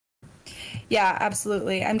 Yeah,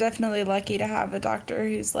 absolutely. I'm definitely lucky to have a doctor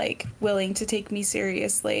who's like willing to take me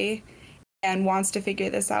seriously and wants to figure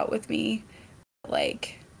this out with me.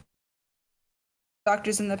 Like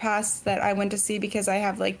doctors in the past that I went to see because I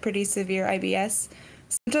have like pretty severe IBS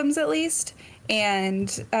symptoms at least, and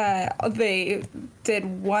they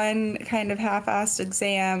did one kind of half-assed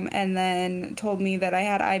exam and then told me that I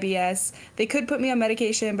had IBS. They could put me on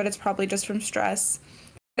medication, but it's probably just from stress.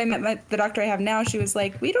 I met the doctor I have now. She was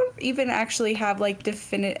like, we don't even actually have like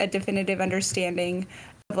a definitive understanding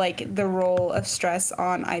of like the role of stress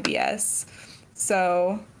on IBS.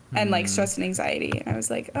 So, and like stress and anxiety. And I was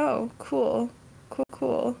like, oh, cool.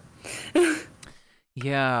 Cool.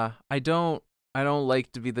 Yeah, I don't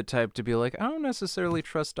like to be the type to be like I don't necessarily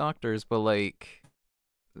trust doctors, but like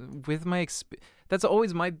with my that's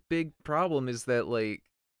always my big problem is that like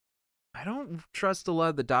I don't trust a lot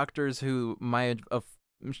of the doctors who my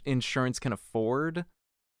insurance can afford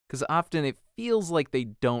because often it feels like they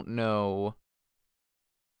don't know.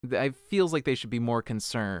 It feels like they should be more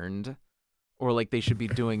concerned or like they should be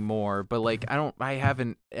doing more, but like I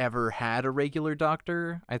haven't ever had a regular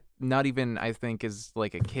doctor. I not even I think as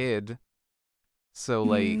like a kid. So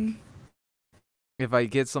like if I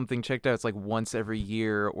get something checked out, it's like once every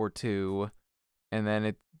year or two, and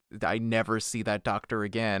then I never see that doctor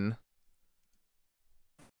again.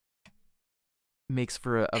 Makes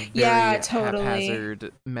for a Yeah, very totally.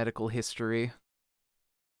 haphazard medical history.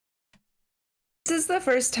 This is the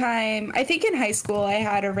first time, I think in high school, I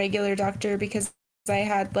had a regular doctor because I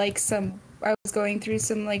had like I was going through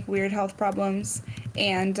some like weird health problems.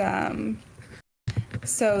 And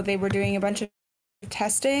so they were doing a bunch of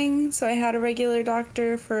testing. So I had a regular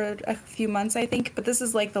doctor for a few months, I think. But this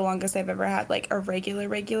is like the longest I've ever had like a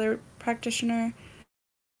regular practitioner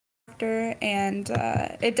doctor. And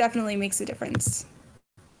it definitely makes a difference,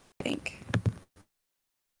 I think.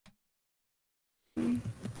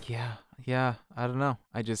 Yeah, I don't know.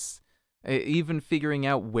 Even figuring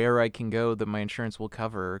out where I can go that my insurance will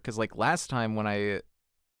cover. Because, like, last time when I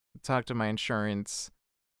talked to my insurance,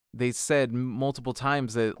 they said multiple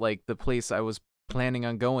times that, like, the place I was planning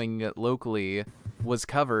on going locally was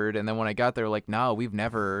covered. And then when I got there, like, no, we've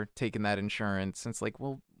never taken that insurance. And it's like,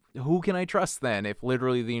 well, who can I trust then if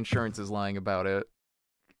literally the insurance is lying about it?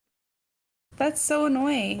 That's so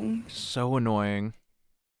annoying. So annoying.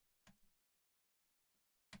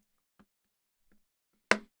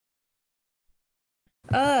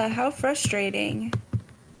 How frustrating.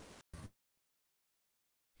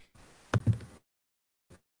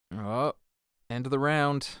 Oh, end of the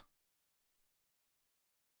round.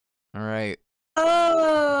 All right.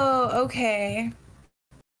 Oh, okay.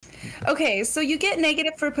 Okay, so you get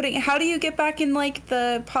negative for putting. How do you get back in like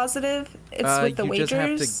the positive? It's with the You just have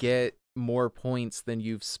to wagers. get more points than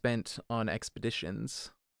you've spent on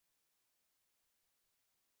expeditions.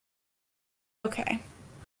 Okay,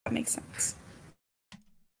 that makes sense.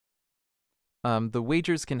 The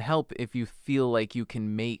wagers can help if you feel like you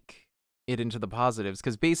can make it into the positives,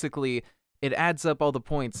 because basically it adds up all the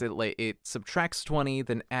points. It subtracts 20,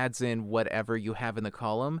 then adds in whatever you have in the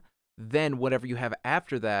column. Then whatever you have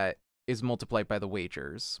after that is multiplied by the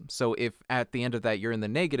wagers. So if at the end of that you're in the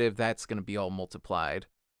negative, that's going to be all multiplied.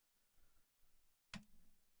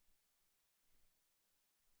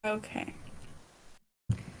 Okay.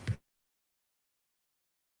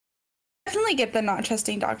 Definitely get the not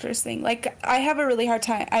trusting doctors thing. Like, I have a really hard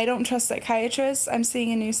time. I don't trust psychiatrists. I'm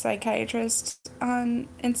seeing a new psychiatrist in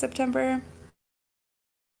September.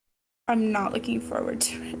 I'm not looking forward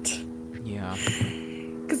to it. Yeah.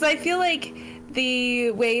 Because I feel like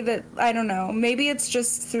the way that, I don't know, maybe it's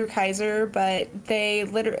just through Kaiser, but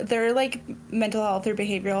their like mental health or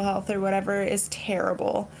behavioral health or whatever is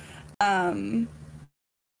terrible.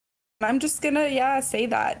 I'm just gonna, yeah, say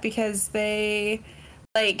that because they,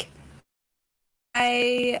 like,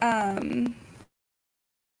 I,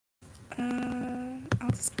 I'll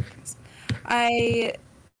just, I,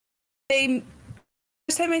 they,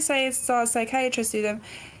 first time I saw a psychiatrist do them,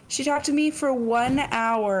 she talked to me for 1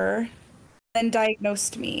 hour, then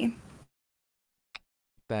diagnosed me.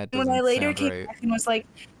 That When I doesn't later sound came right. back and was like,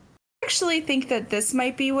 I actually think that this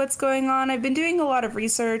might be what's going on. I've been doing a lot of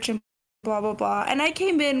research and blah blah blah. And I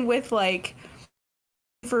came in with like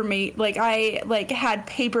for me, like I like had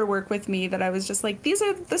paperwork with me that I was just like, this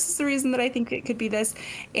is the reason that I think it could be this.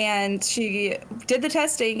 And she did the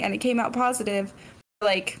testing and it came out positive,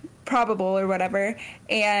 like probable or whatever.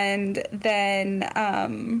 And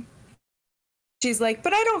then she's like,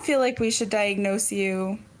 but I don't feel like we should diagnose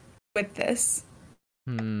you with this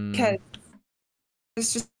Hmm. because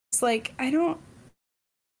it's just like I don't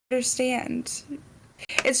understand.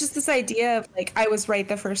 It's just this idea of like I was right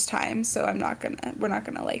the first time, so we're not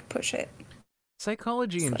gonna like push it.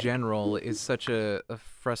 Psychology It's in like general is such a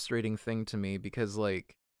frustrating thing to me because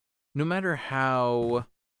like no matter how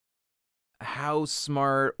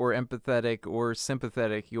smart or empathetic or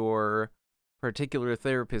sympathetic your particular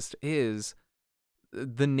therapist is,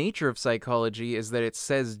 the nature of psychology is that it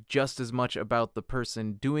says just as much about the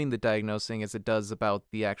person doing the diagnosing as it does about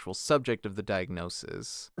the actual subject of the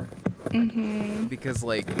diagnosis. mm-hmm. Because,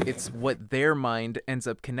 like, it's what their mind ends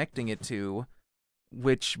up connecting it to,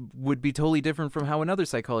 which would be totally different from how another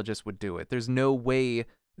psychologist would do it. There's no way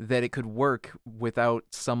that it could work without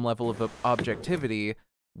some level of objectivity,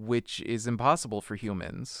 which is impossible for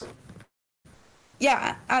humans.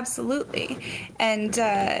 Yeah, absolutely. And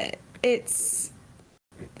it's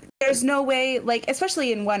there's no way like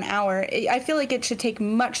especially in 1 hour, I feel like it should take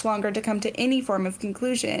much longer to come to any form of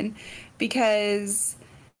conclusion because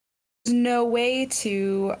there's no way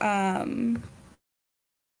to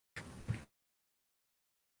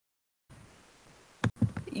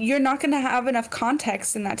you're not going to have enough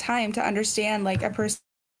context in that time to understand like a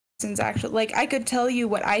person's actual like I could tell you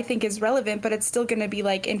what I think is relevant, but it's still going to be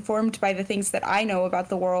like informed by the things that I know about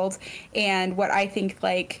the world and what I think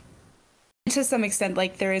like to some extent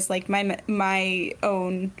like there is like my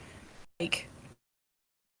own like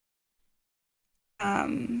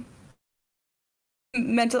um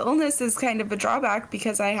mental illness is kind of a drawback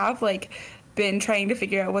because I have like been trying to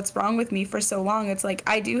figure out what's wrong with me for so long. It's like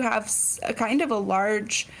I do have a kind of a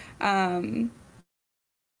large I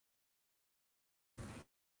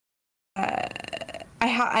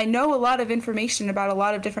know a lot of information about a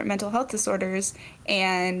lot of different mental health disorders,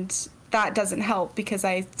 and that doesn't help because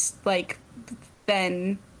I like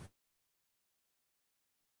then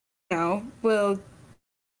will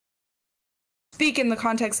speak in the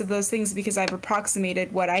context of those things because I've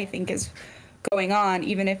approximated what I think is going on,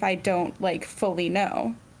 even if I don't like fully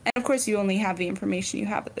know. And of course, you only have the information you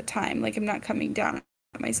have at the time. Like I'm not coming down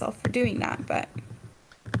on myself for doing that, but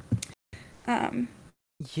um,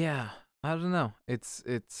 Yeah, I don't know. It's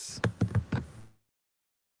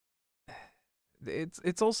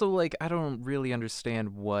also like I don't really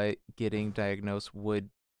understand what getting diagnosed would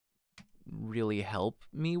really help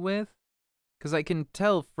me with, because I can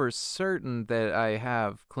tell for certain that I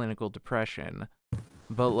have clinical depression,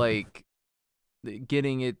 but like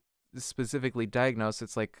getting it specifically diagnosed,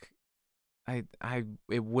 it's like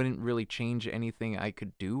it wouldn't really change anything I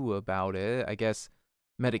could do about it. I guess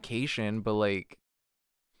medication, but like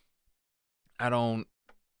I don't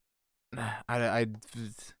I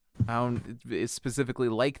don't specifically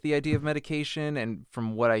like the idea of medication, and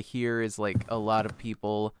from what I hear is like a lot of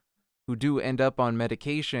people who do end up on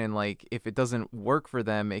medication, like if it doesn't work for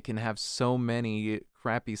them, it can have so many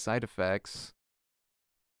crappy side effects.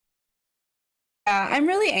 yeah, I'm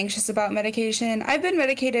really anxious about medication. I've been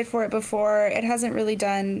medicated for it before. It hasn't really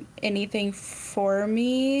done anything for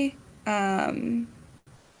me. But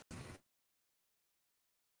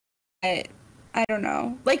I don't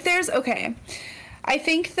know. Like there's okay. I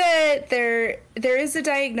think that there is a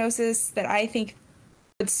diagnosis that I think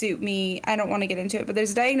would suit me. I don't want to get into it, but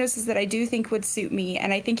there's a diagnosis that I do think would suit me,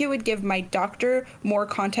 and I think it would give my doctor more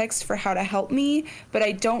context for how to help me, but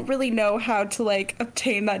I don't really know how to like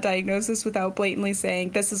obtain that diagnosis without blatantly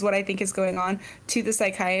saying this is what I think is going on to the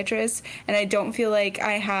psychiatrist, and I don't feel like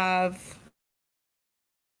I have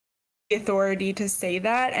the authority to say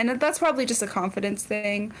that, and that's probably just a confidence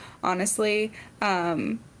thing, honestly.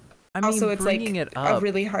 I mean, Also, it's bringing like it a up,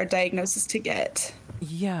 really hard diagnosis to get.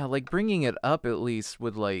 yeah, like bringing it up at least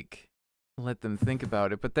would like let them think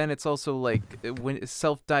about it. But then it's also like when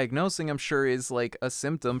self-diagnosing, I'm sure, is like a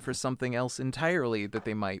symptom for something else entirely that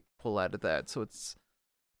they might pull out of that. So it's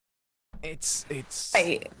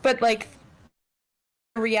Right. But like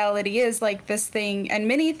reality is like this thing and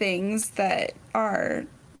many things that are,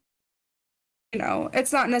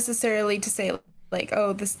 it's not necessarily to say like,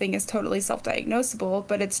 oh, this thing is totally self-diagnosable,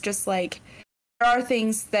 but it's just like there are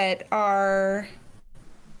things that are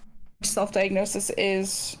self-diagnosis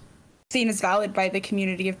is seen as valid by the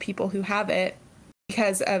community of people who have it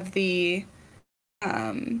because of the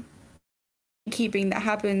keeping that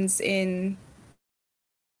happens in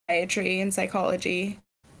psychiatry and psychology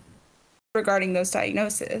regarding those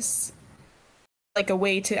diagnoses, like a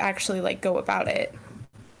way to actually like go about it.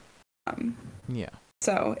 Yeah.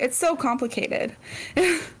 So it's so complicated.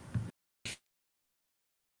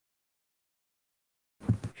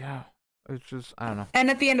 Yeah. It's just, I don't know. And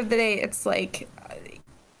at the end of the day, it's like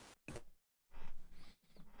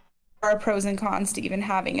there are pros and cons to even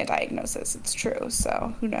having a diagnosis. It's true.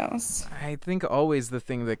 So who knows? I think always the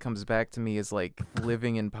thing that comes back to me is like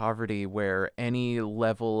living in poverty, where any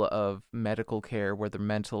level of medical care, whether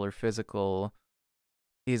mental or physical,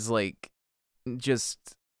 is like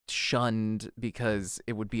just shunned because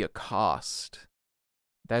it would be a cost.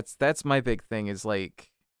 That's my big thing, is like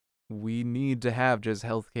we need to have just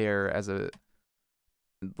healthcare as a,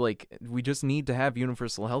 like, we just need to have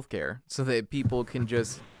universal healthcare so that people can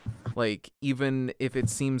just, like, even if it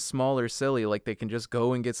seems small or silly, like they can just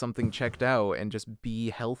go and get something checked out and just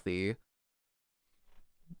be healthy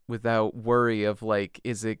without worry of like,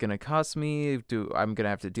 is it gonna cost me? I'm gonna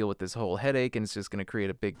have to deal with this whole headache and it's just gonna create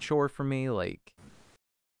a big chore for me? Like,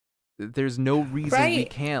 there's no reason we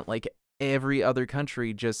can't, like every other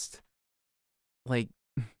country, just like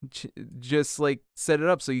like set it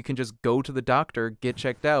up so you can just go to the doctor, get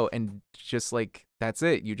checked out, and just like that's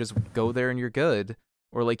it. You just go there and you're good,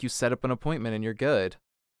 or like you set up an appointment and you're good.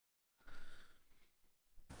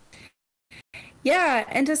 Yeah,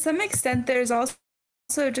 and to some extent there's also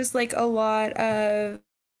just like a lot of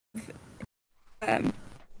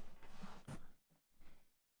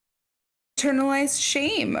internalized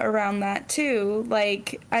shame around that too.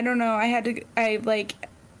 Like, I don't know, I had to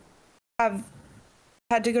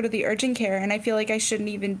go to the urgent care, and I feel like I shouldn't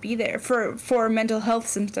even be there for mental health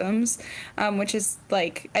symptoms, which is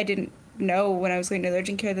like, I didn't know when I was going to the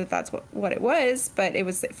urgent care that that's what it was, but it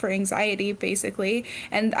was for anxiety basically.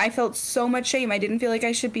 And I felt so much shame. I didn't feel like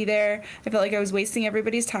I should be there. I felt like I was wasting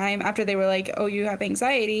everybody's time after they were like, oh, you have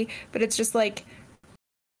anxiety. But it's just like,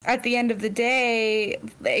 at the end of the day,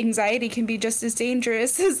 anxiety can be just as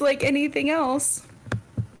dangerous as like anything else.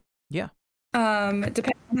 Yeah.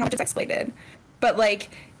 Depending on how it's exploited. But like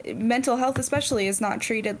mental health especially is not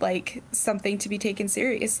treated like something to be taken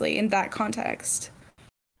seriously in that context.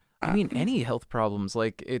 I mean, any health problems,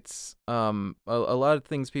 like it's a lot of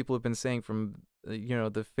things people have been saying from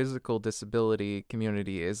the physical disability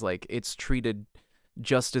community is like it's treated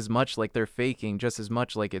just as much like they're faking, just as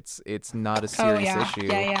much like it's not a serious issue.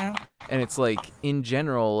 Yeah. And it's like, in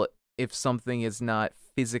general, if something is not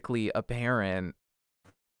physically apparent,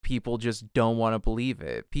 people just don't want to believe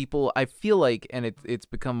it. People, I feel like, and it's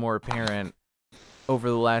become more apparent over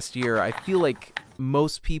the last year, I feel like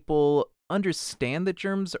most people understand that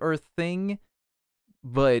germs are a thing,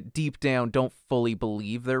 but deep down don't fully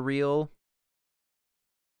believe they're real.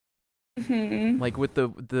 Mm-hmm. Like with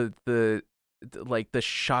the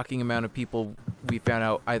shocking amount of people we found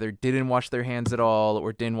out either didn't wash their hands at all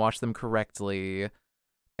or didn't wash them correctly,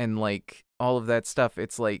 and like all of that stuff.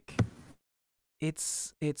 It's like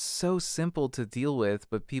it's so simple to deal with,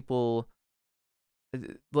 but people,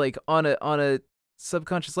 like on a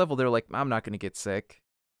subconscious level, they're like, I'm not gonna get sick.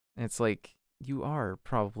 And it's like, you are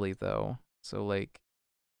probably though. So like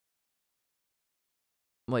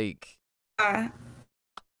excuse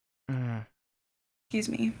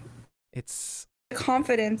me. It's the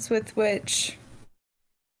confidence with which,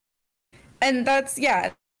 and that's,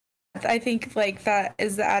 yeah, I think like that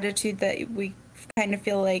is the attitude that we kind of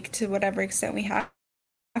feel like, to whatever extent we have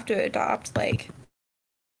to adopt. Like,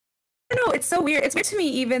 I don't know, it's so weird. It's weird to me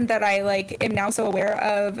even that I like am now so aware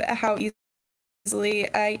of how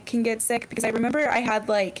easily I can get sick, because I remember I had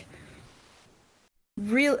like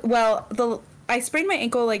I sprained my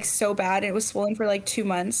ankle like so bad, and it was swollen for like 2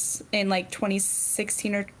 months in like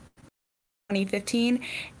 2016 or 2015,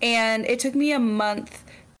 and it took me a month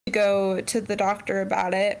to go to the doctor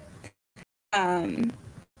about it. Because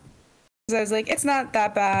I was like, it's not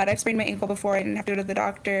that bad. I've sprained my ankle before. I didn't have to go to the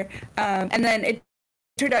doctor. And then it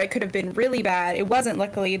turned out it could have been really bad. It wasn't.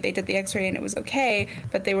 Luckily, they did the x-ray and it was okay.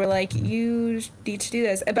 But they were like, you need to do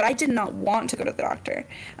this. But I did not want to go to the doctor.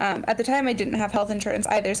 At the time, I didn't have health insurance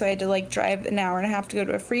either. So I had to like drive an hour and a half to go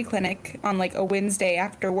to a free clinic on like a Wednesday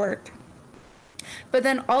after work. But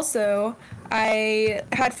then also, I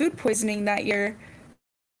had food poisoning that year.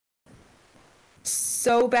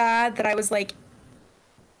 so bad that I was like,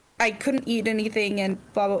 I couldn't eat anything and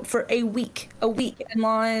blah blah for a week. And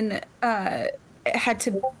Lon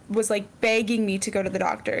was like begging me to go to the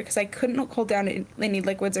doctor because I couldn't hold down any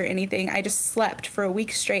liquids or anything. I just slept for a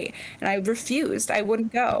week straight, and I refused. I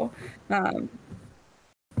wouldn't go.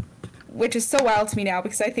 Which is so wild to me now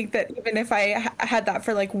because I think that even if I had that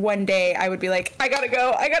for like one day, I would be like, I gotta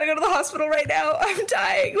go to the hospital right now. I'm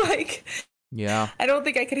dying. Like, Yeah. I don't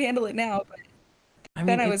think I could handle it now. But I mean,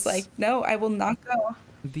 then I was like, no, I will not go.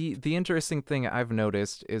 the interesting thing I've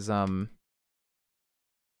noticed is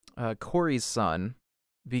Corey's son,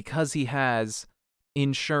 because he has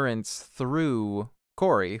insurance through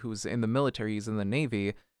Corey, who's in the military, he's in the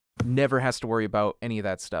Navy, never has to worry about any of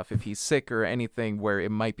that stuff. If he's sick or anything where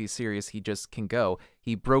it might be serious, he just can go.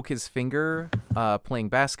 He broke his finger playing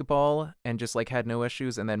basketball and just like had no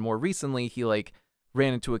issues. And then more recently, he like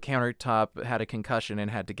ran into a countertop, had a concussion,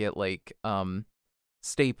 and had to get like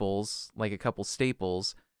staples, like a couple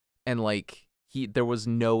staples, and like there was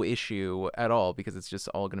no issue at all because it's just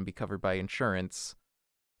all going to be covered by insurance.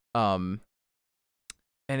 And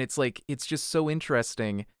it's like, it's just so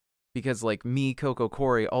interesting because like me, Coco,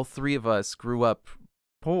 Corey, all three of us grew up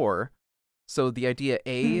poor. So the idea,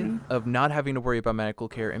 A, of not having to worry about medical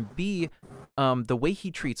care, and B, the way he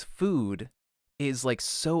treats food is like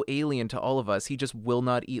so alien to all of us. He just will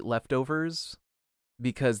not eat leftovers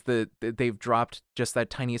because they've dropped just that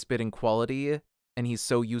tiniest bit in quality, and he's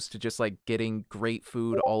so used to just like getting great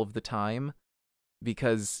food all of the time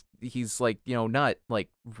because he's like, you know, not like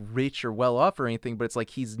rich or well off or anything, but it's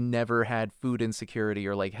like he's never had food insecurity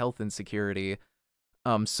or like health insecurity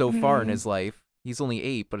so far in his life. He's only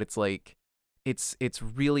 8, but it's like it's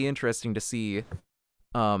really interesting to see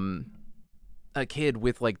a kid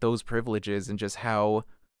with like those privileges and just how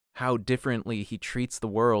differently he treats the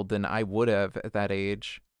world than I would have at that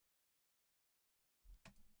age.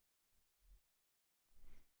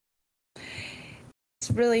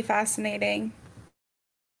 It's really fascinating.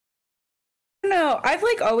 I don't know. I've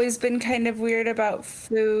like always been kind of weird about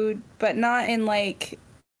food, but not in like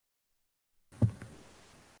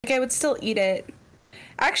I would still eat it.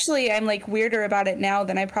 Actually, I'm like weirder about it now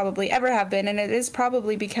than I probably ever have been, and it is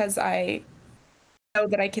probably because I know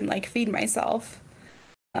that I can like feed myself.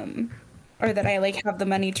 Or that I like have the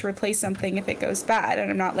money to replace something if it goes bad,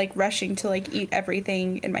 and I'm not like rushing to like eat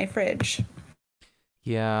everything in my fridge.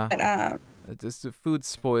 Yeah. But just the food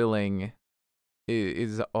spoiling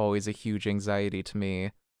is always a huge anxiety to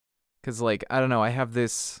me, because like I don't know, I have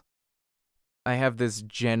this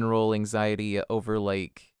general anxiety over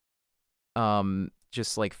like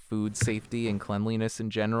just like food safety and cleanliness in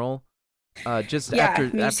general, just yeah,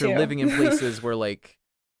 after too. living in places where like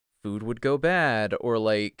food would go bad, or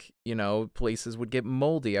like, you know, places would get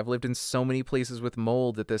moldy. I've lived in so many places with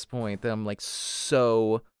mold at this point that I'm like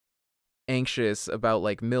so anxious about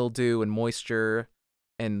like mildew and moisture,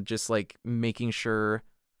 and just like making sure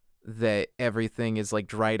that everything is like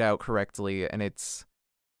dried out correctly. And it's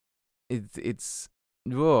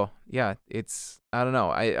oh yeah, it's, I don't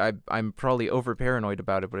know, I'm probably over paranoid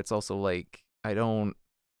about it, but it's also like I don't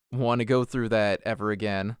want to go through that ever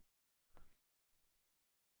again.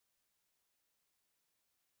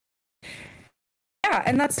 Yeah,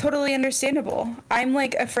 and that's totally understandable. I'm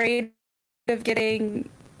like afraid of getting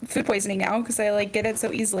food poisoning now because I like get it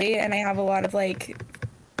so easily, and I have a lot of like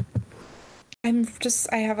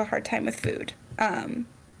I have a hard time with food.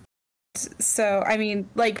 So I mean,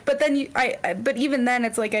 like, but then but even then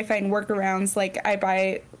it's like I find workarounds. Like I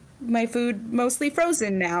buy my food mostly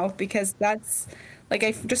frozen now because that's like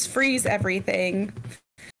I just freeze everything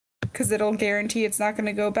because it'll guarantee it's not going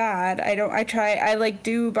to go bad. I like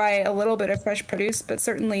do buy a little bit of fresh produce, but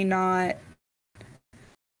certainly not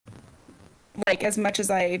like as much as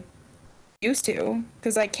I used to,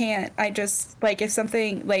 because I just like if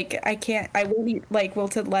something like I won't eat like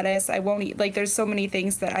wilted lettuce. I won't eat like there's so many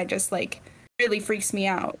things that I just like really freaks me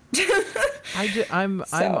out. I'm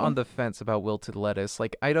on the fence about wilted lettuce.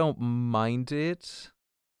 Like I don't mind it,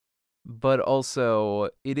 but also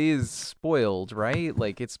it is spoiled, right?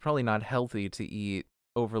 Like it's probably not healthy to eat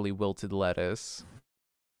overly wilted lettuce.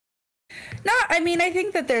 No, I mean I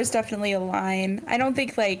think that there's definitely a line. I don't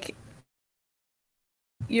think like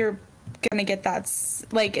you're gonna get that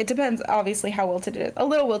like it depends obviously how wilted it is. A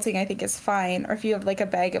little wilting I think is fine, or if you have like a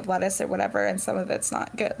bag of lettuce or whatever and some of it's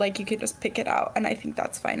not good, like you could just pick it out and I think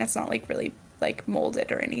that's fine. It's not like really like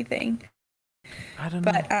molded or anything. I don't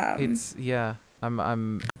know. But It's yeah. I'm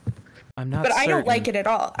not but I don't certain. like it at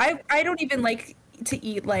all. I don't even like to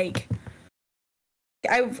eat like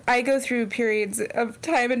I go through periods of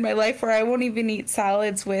time in my life where I won't even eat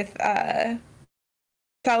salads with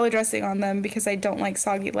salad dressing on them because I don't like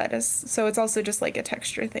soggy lettuce. So it's also just like a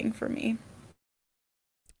texture thing for me.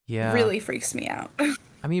 It Yeah. really freaks me out.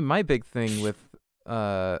 I mean, my big thing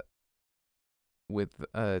uh with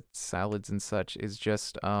salads and such is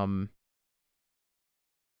just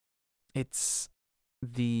it's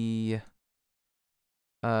the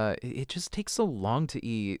it just takes so long to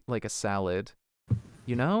eat like a salad,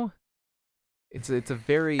 you know? It's a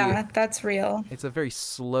very Yeah, that's real. it's a very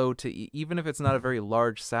slow to eat. Even if it's not a very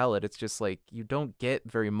large salad, it's just like you don't get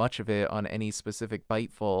very much of it on any specific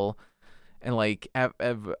biteful. And like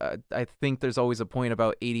I think there's always a point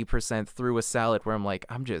about 80% through a salad where I'm like,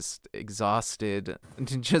 I'm just exhausted,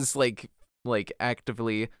 just like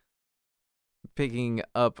actively picking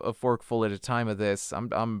up a forkful at a time of this.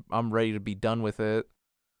 I'm ready to be done with it.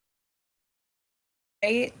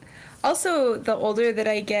 Right? Also, the older that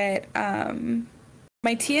I get,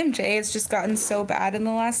 my TMJ has just gotten so bad in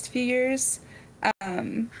the last few years,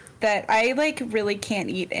 that I like really can't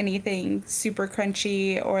eat anything super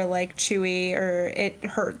crunchy or like chewy, or it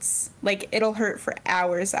hurts. Like it'll hurt for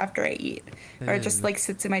hours after I eat, or it just Ugh. like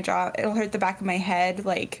sits in my jaw. It'll hurt the back of my head.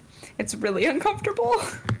 Like it's really uncomfortable.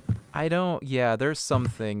 I don't. Yeah, there's some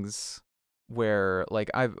things where like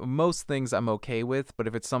I most things I'm okay with, but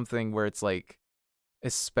if it's something where it's like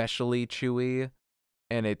especially chewy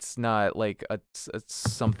and it's not like a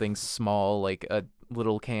something small like a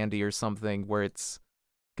little candy or something where it's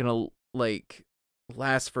gonna like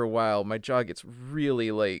last for a while, my jaw gets really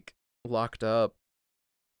like locked up.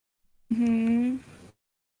 Hmm.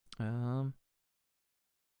 Um,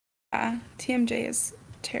 Yeah, TMJ is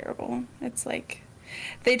terrible. It's like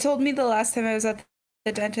they told me the last time I was at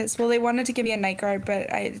the dentist. Well, they wanted to give me a night guard, but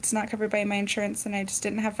it's not covered by my insurance, and I just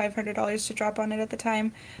didn't have $500 to drop on it at the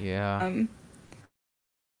time. yeah. Um,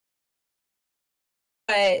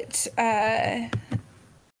 but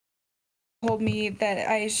told me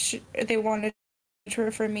that they wanted to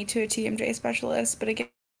refer me to a TMJ specialist, but again,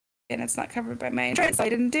 it's not covered by my insurance, so I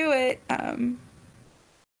didn't do it.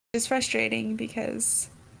 It's frustrating because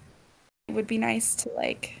it would be nice to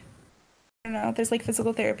like, I don't know, there's like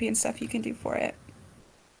physical therapy and stuff you can do for it.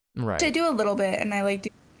 Which I Right. do a little bit, and I like do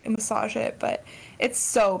massage it, but it's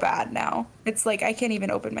so bad now. It's like I can't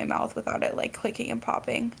even open my mouth without it like clicking and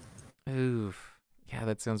popping. Oof. Yeah,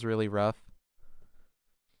 that sounds really rough.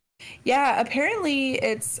 Yeah, apparently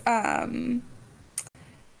it's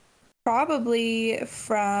probably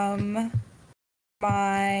from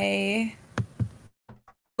my,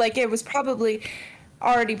 like it was probably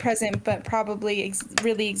already present, but probably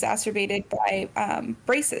really exacerbated by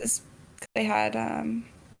braces. They had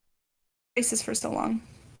braces for so long.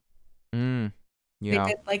 Mm. They Yeah.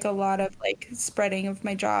 did like a lot of like spreading of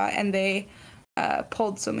my jaw, and they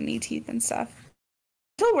pulled so many teeth and stuff.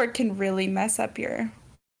 Dental work can really mess up your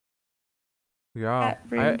Yeah. that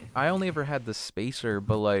I rude. I only ever had the spacer,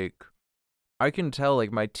 but like I can tell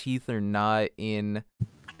like my teeth are not in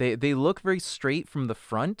they look very straight from the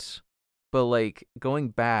front, but like going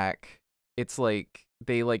back, it's like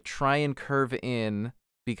they like try and curve in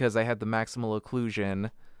because I had the maximal occlusion,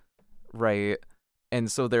 right?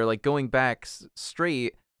 And so they're like going back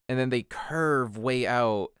straight and then they curve way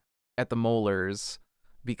out at the molars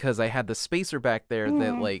because I had the spacer back there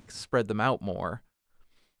that Mm. like spread them out more.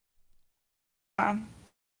 Um,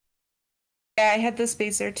 yeah, I had the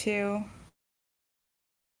spacer too.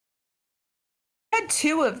 I had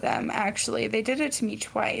two of them actually. They did it to me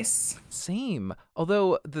twice. Same.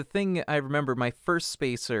 Although the thing I remember my first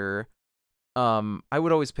spacer, I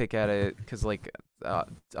would always pick at it because like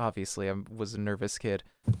obviously I was a nervous kid.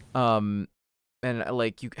 Um and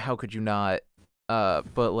like you how could you not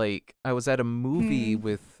but like I was at a movie Hmm.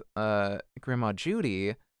 with Grandma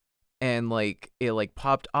Judy and like it like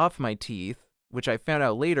popped off my teeth, which I found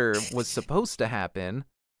out later was supposed to happen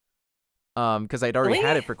because I'd already had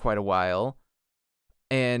Really? it for quite a while.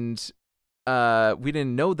 And we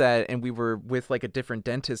didn't know that, and we were with like a different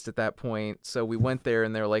dentist at that point, so we went there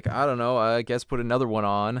and they're like, I don't know, I guess put another one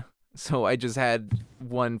on. So I just had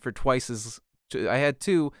one for twice as I had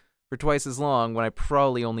two for twice as long when I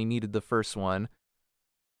probably only needed the first one.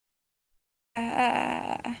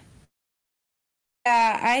 Uh,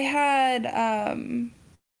 yeah, I had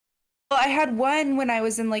well, I had one when I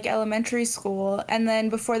was in like elementary school, and then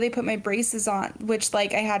before they put my braces on, which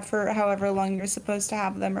like I had for however long you're supposed to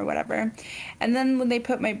have them or whatever. And then when they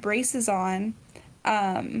put my braces on,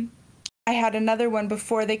 um, I had another one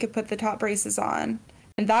before they could put the top braces on.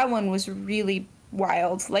 And that one was really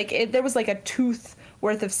wild. There was like a tooth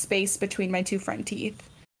worth of space between my two front teeth.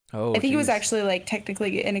 I Oh think it was jeez. actually like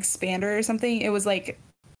technically an expander or something. It was like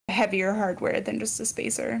heavier hardware than just a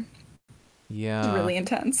spacer. It was Yeah. really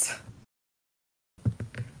intense.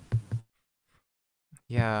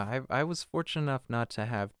 Yeah, I was fortunate enough not to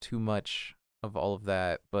have too much of all of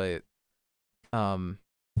that, but um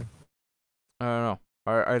I don't know.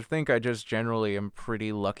 I think I just generally am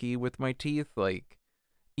pretty lucky with my teeth. Like,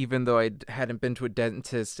 even though I hadn't been to a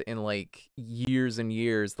dentist in like years and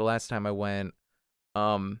years, the last time I went,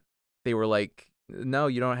 um, they were like, "No,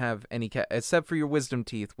 you don't have any except for your wisdom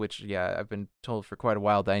teeth." Which, yeah, I've been told for quite a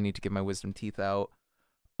while that I need to get my wisdom teeth out.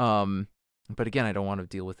 Um, but again, I don't want to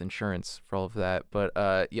deal with insurance for all of that. But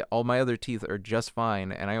yeah, all my other teeth are just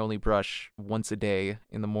fine, and I only brush once a day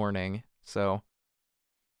in the morning. So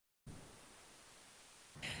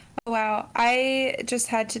Wow, I just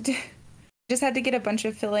had to get a bunch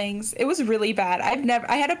of fillings. It was really bad.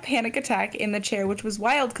 I had a panic attack in the chair, which was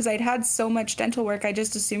wild because I'd had so much dental work. I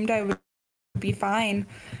just assumed I would be fine,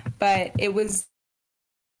 but it was,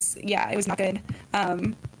 yeah, it was not good.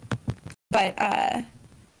 But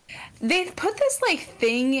they put this like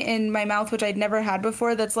thing in my mouth which I'd never had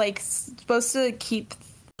before that's like supposed to keep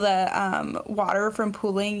the water from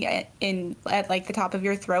pooling in at like the top of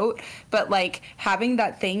your throat, but like having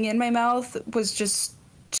that thing in my mouth was just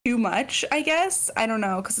too much, I guess. I don't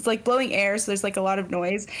know, because it's like blowing air, so there's like a lot of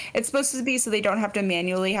noise. It's supposed to be so they don't have to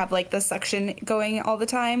manually have like the suction going all the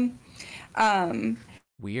time. Um,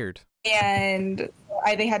 weird. and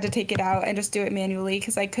they had to take it out and just do it manually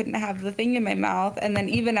because I couldn't have the thing in my mouth. And then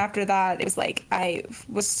even after that, it was like I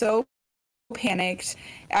was so panicked.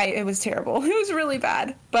 It was terrible. It was really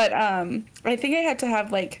bad. But I think I had to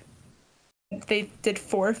have like they did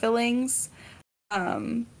 4 fillings.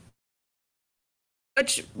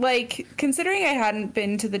 Which, like, considering I hadn't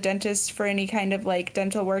been to the dentist for any kind of like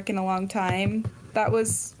dental work in a long time, that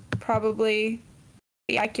was probably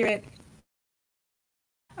accurate.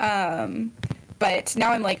 But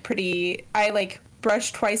now I'm like I like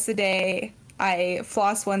brush twice a day. I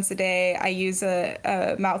floss once a day. I use an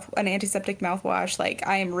antiseptic mouthwash. Like,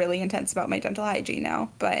 I am really intense about my dental hygiene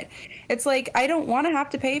now. But it's like I don't want to have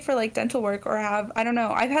to pay for like dental work or have, I don't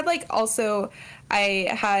know. I've had like also I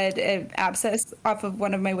had an abscess off of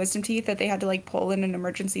one of my wisdom teeth that they had to like pull in an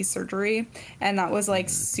emergency surgery, and that was like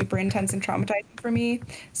super intense and traumatizing for me.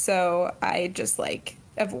 So I just like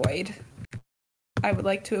avoid. I would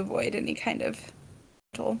like to avoid any kind of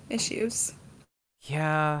dental issues.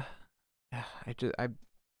 Yeah, I just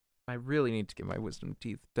I really need to get my wisdom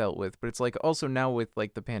teeth dealt with, but it's like also now with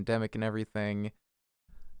like the pandemic and everything,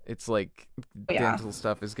 it's like Yeah. dental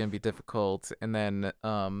stuff is going to be difficult, and then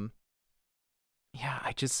yeah,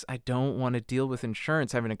 I don't want to deal with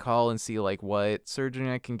insurance having to call and see like what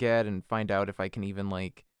surgery I can get and find out if I can even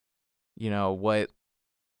like, what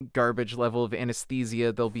garbage level of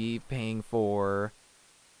anesthesia they'll be paying for.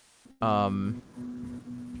 Um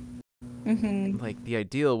Mm-hmm. like the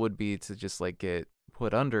ideal would be to just like get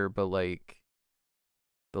put under, but like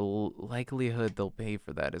the likelihood they'll pay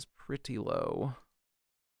for that is pretty low.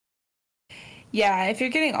 Yeah, if you're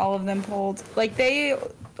getting all of them pulled, like they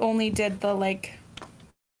only did the like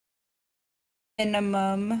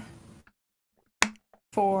minimum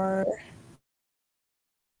for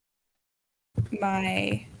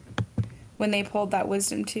my when they pulled that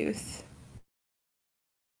wisdom tooth.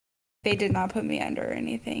 They did not put me under or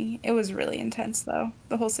anything. It was really intense though,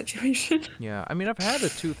 the whole situation. Yeah, I mean I've had a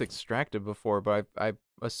tooth extracted before, but I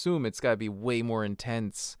assume it's got to be way more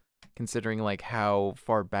intense considering like how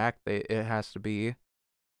far back it has to be.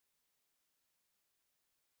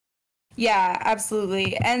 Yeah,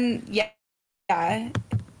 absolutely. And yeah,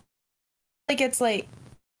 like it's like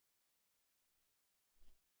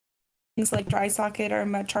things like dry socket are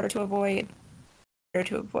much harder to avoid,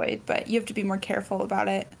 but you have to be more careful about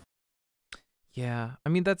it. Yeah, I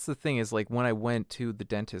mean that's the thing is like when I went to the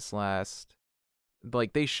dentist last,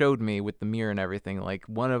 like they showed me with the mirror and everything, like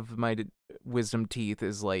one of my wisdom teeth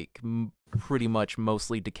is like pretty much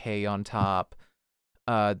mostly decay on top.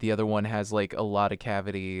 The other one has like a lot of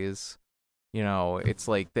cavities. It's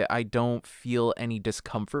like that I don't feel any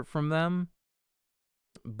discomfort from them,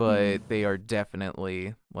 but they are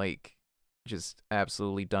definitely like just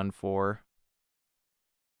absolutely done for.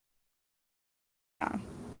 Yeah.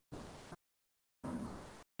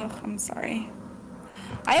 Oh, I'm sorry.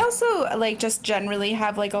 I also like just generally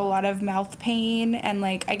have like a lot of mouth pain, and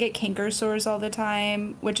like I get canker sores all the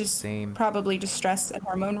time, which is Same. probably just stress and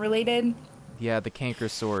hormone related. Yeah, the canker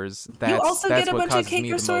sores. You That's also get that's a what bunch of causes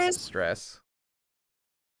me canker the most sores? stress.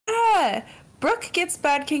 Yeah. Brooke gets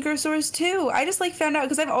bad canker sores too. I just like found out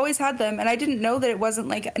because I've always had them and I didn't know that it wasn't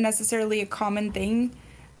like necessarily a common thing.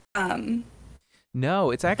 Um,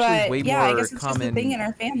 No, it's actually way but yeah, I more guess it's just a thing common. in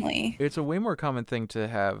our family. It's a way more common thing to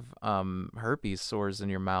have herpes sores in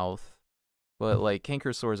your mouth. but like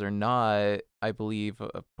canker sores are not, I believe,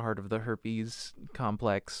 a part of the herpes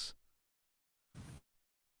complex.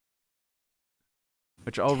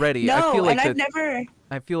 Which already, I feel No, and like I've that. never.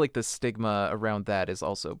 I feel like the stigma around that is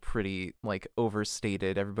also pretty like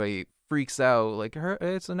overstated. Everybody freaks out like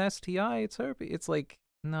it's an STI, it's herpes. It's like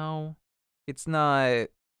no, it's not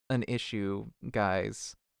an issue,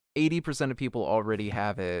 guys. 80% of people already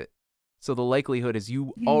have it. So the likelihood is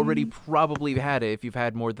you already Mhm. probably had it if you've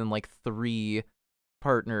had more than like 3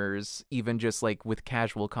 partners, even just like with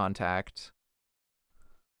casual contact.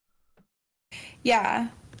 Yeah,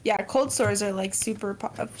 yeah. Cold sores are like super.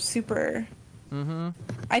 Mhm.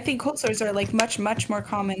 I think cold sores are like much more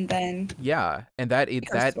common than Yeah, and that it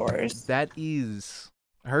canker sores. that is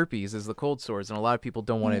herpes is the cold sores, and a lot of people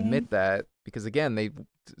don't want to Mhm. admit that because again, they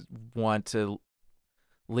want to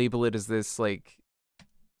label it as this like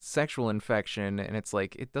sexual infection, and it's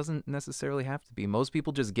like it doesn't necessarily have to be. Most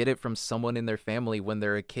people just get it from someone in their family when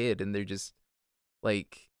they're a kid, and they're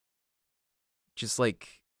like just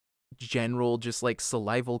like general just like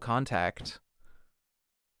salival contact.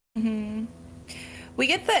 Mhm. We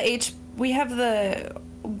get the H. We have the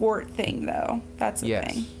wart thing though. That's a thing.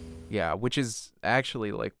 Yes. Yeah, which is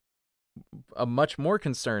actually like a much more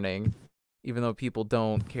concerning, even though people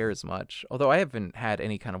don't care as much. Although I haven't had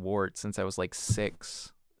any kind of wart since I was like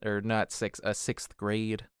 6, or not 6, 6th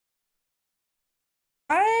grade.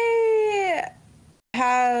 I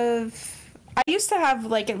have. I used to have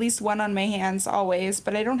like at least one on my hands always,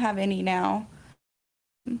 but I don't have any now.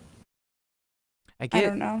 I I get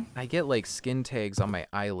don't know. I get like skin tags on my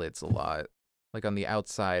eyelids a lot. Like on the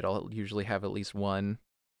outside, I'll usually have at least one,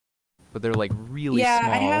 but they're like really Yeah,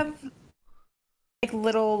 I small. have like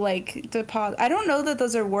little like deposit. I don't know that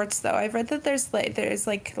those are warts though. I've read that there's like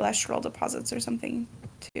cholesterol deposits or something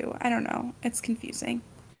too. I don't know. It's confusing.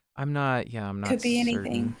 I'm not Could be certain.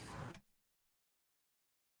 anything.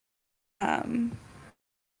 Um,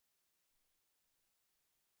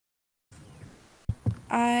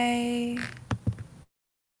 I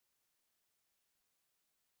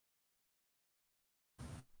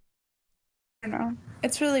don't know.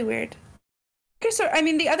 It's really weird. Canker sore. I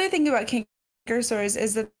mean, the other thing about canker sores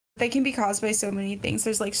is that they can be caused by so many things.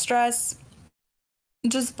 There's like stress,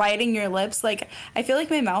 just biting your lips. Like I feel like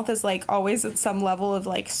my mouth is like always at some level of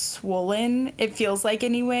like swollen. It feels like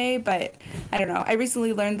anyway, but I don't know. I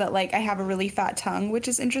recently learned that like I have a really fat tongue, which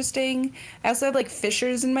is interesting. I also have like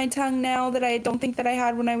fissures in my tongue now that I don't think that I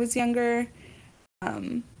had when I was younger.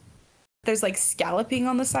 Um, there's like scalloping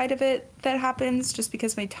on the side of it that happens just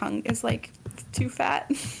because my tongue is like too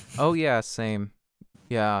fat. Oh yeah, same.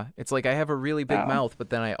 Yeah, it's like I have a really big So, mouth, but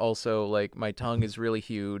then I also like my tongue is really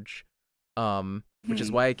huge. Which is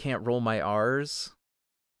hmm. why I can't roll my R's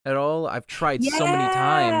at all. I've tried so many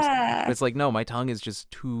times, but Yeah. it's like no, my tongue is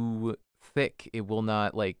just too thick. It will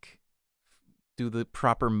not like do the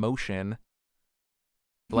proper motion.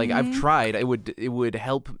 Like I've Hmm. tried. It would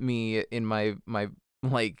help me in my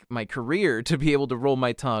like my career to be able to roll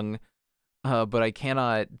my tongue, but I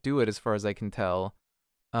cannot do it as far as I can tell.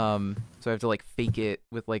 So I have to like fake it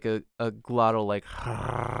with like a glottal like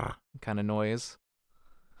kind of noise.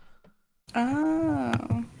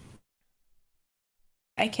 Oh.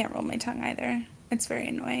 I can't roll my tongue either. It's very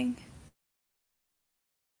annoying.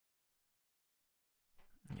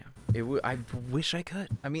 Yeah. I wish I could.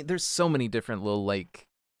 I mean, there's so many different little like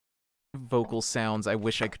vocal sounds I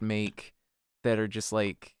wish I could make that are just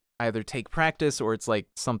like either take practice or it's like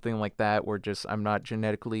something like that where just I'm not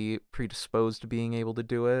genetically predisposed to being able to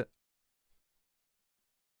do it.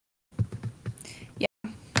 Yeah.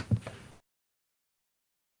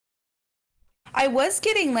 I was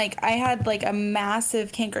getting like I had like a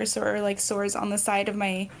massive canker sore, like sores on the side of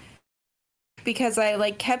my because I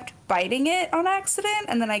like kept biting it on accident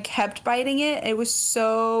and then I kept biting it. It was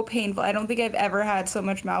so painful. I don't think I've ever had so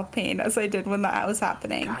much mouth pain as I did when that was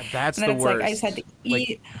happening. God, that's And then the it's like I just had worst. to Like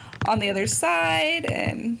eat on the other side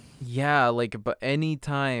and yeah, like but any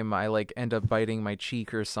time I like end up biting my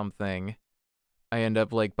cheek or something, I end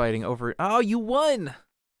up like biting over. Oh, you won!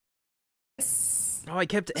 it's, Oh, I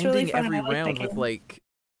kept it's really ending fun. every I like that round with game.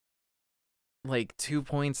 like 2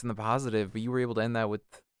 points in the positive, but you were able to end that with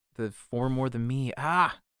the 4 more than me.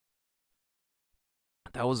 Ah,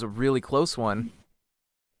 that was a really close one.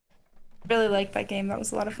 Really like that game. That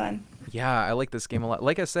was a lot of fun. Yeah, I like this game a lot.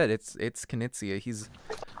 Like I said, it's Knizia. He's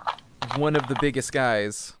one of the biggest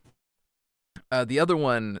guys. The other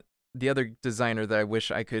one, the other designer that I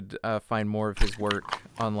wish I could find more of his work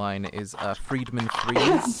online is Friedman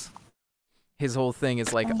Freeze. His whole thing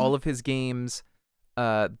is like all of his games,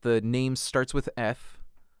 the name starts with F,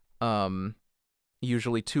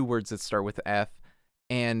 usually 2 words that start with F,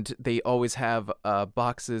 and they always have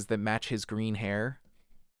boxes that match his green hair.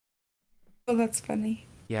 Oh, that's funny.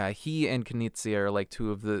 Yeah, he and Knizia are like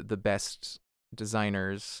two of the best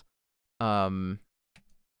designers. And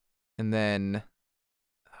then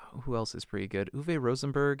who else is pretty good? Uwe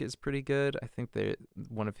Rosenberg is pretty good. I think that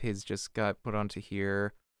one of his just got put onto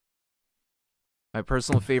here. My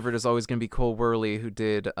personal favorite is always going to be Cole Worley, who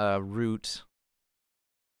did Root.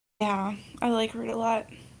 Yeah, I like Root a lot.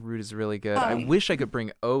 Root is really good. I wish I could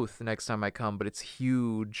bring Oath next time I come, but it's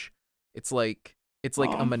huge. It's like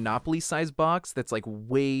a Monopoly-sized box that's like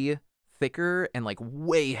way thicker and like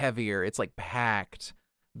way heavier. It's like packed.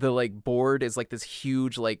 The like board is like this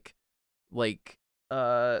huge like 3-foot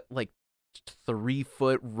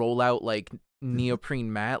rollout like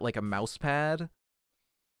neoprene mat, like a mouse pad.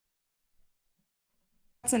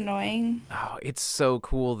 That's annoying. Oh, it's so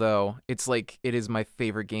cool though. It's like it is my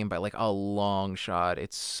favorite game by like a long shot.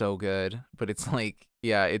 It's so good, but it's like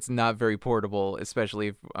yeah, it's not very portable, especially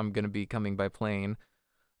if I'm gonna be coming by plane.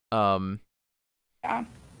 Yeah.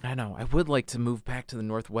 I know. I would like to move back to the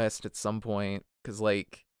Northwest at some point because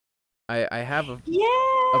like I have a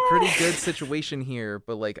pretty good situation here,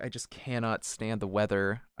 but like I just cannot stand the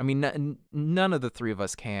weather. I mean, none of the three of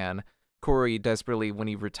us can. Corey desperately when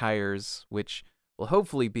he retires, which will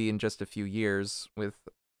hopefully be in just a few years with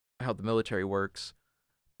how the military works.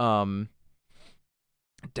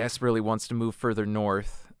 Desperately wants to move further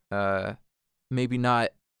north. Maybe not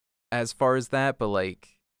as far as that, but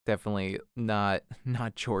like definitely not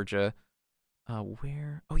Georgia.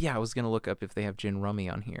 Where? Oh yeah, I was gonna look up if they have gin rummy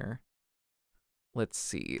on here. Let's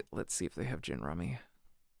see if they have gin rummy.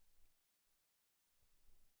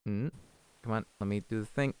 Come on, let me do the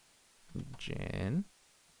thing. Gin.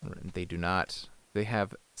 They do not. They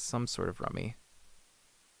have some sort of rummy.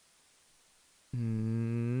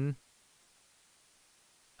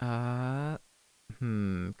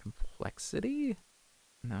 Complexity?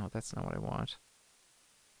 No, that's not what I want.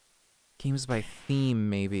 Games by theme,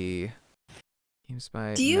 maybe. Games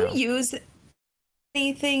by... Do you use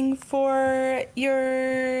anything for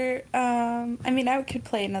your... I mean, I could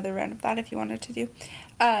play another round of that if you wanted to do.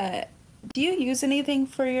 Do you use anything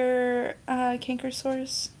for your canker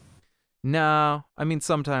sores? No, I mean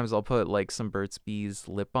sometimes I'll put like some Burt's Bees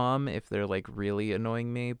lip balm if they're like really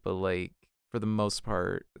annoying me, but like for the most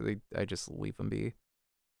part, I just leave them be.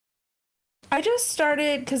 I just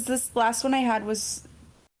started because this last one I had was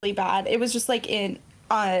really bad. It was just like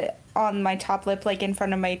on my top lip, like in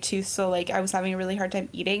front of my tooth, so like I was having a really hard time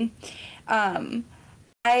eating.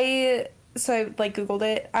 I like Googled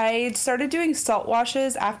it. I started doing salt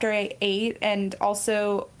washes after I ate, and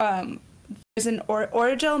also there's an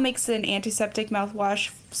Orajel makes an antiseptic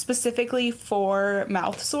mouthwash specifically for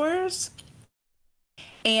mouth sores,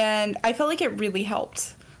 and I felt like it really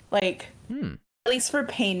helped. Like at least for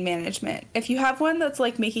pain management. If you have one that's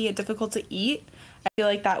like making it difficult to eat, I feel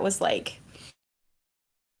like that was like.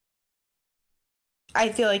 I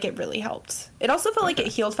feel like it really helped. It also felt like it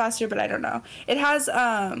healed faster, but I don't know. It has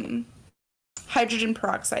hydrogen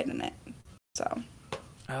peroxide in it. So.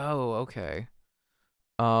 Oh, okay.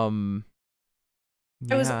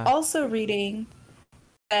 I was also reading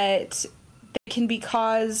that they can be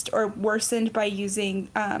caused or worsened by using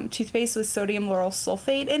toothpaste with sodium lauryl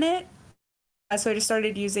sulfate in it. So I just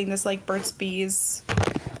started using this like Burt's Bees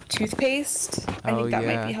toothpaste. I think that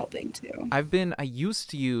might be helping too. I used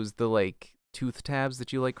to use the like tooth tabs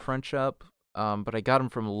that you like crunch up, but I got them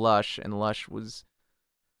from Lush, and Lush was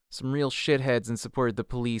some real shitheads and supported the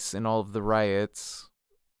police in all of the riots.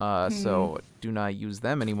 So do not use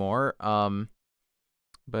them anymore.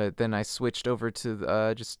 But then I switched over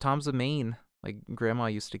to just Tom's of Maine, like Grandma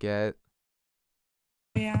used to get.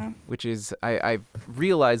 Yeah. Which is, I've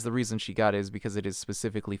realized the reason she got it is because it is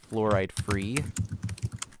specifically fluoride free.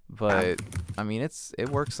 But I mean, it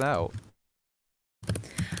works out.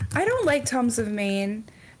 I don't like Tom's of Maine,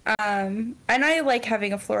 and I like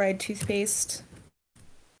having a fluoride toothpaste.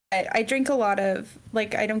 I drink a lot of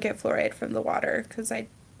like I don't get fluoride from the water because I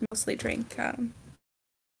mostly drink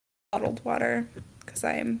bottled water because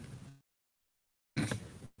I'm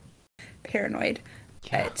paranoid.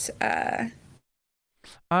 Yeah.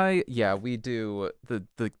 But we do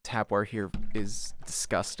the tap water here is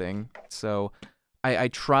disgusting. So I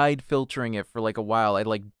tried filtering it for like a while. I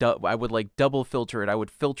would like double filter it. I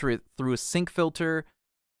would filter it through a sink filter,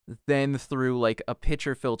 then through like a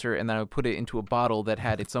pitcher filter, and then I would put it into a bottle that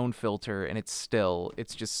had its own filter, and it's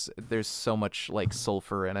just there's so much like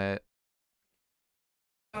sulfur in it.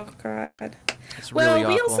 Oh god. It's really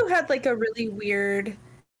we awful. also had like a really weird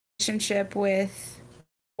relationship with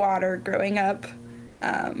water growing up.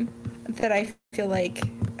 That I feel like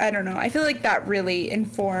I don't know. I feel like that really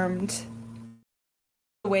informed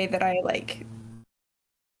the way that I like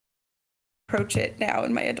approach it now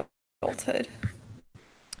in my adulthood.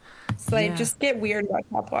 So I Yeah. just get weird about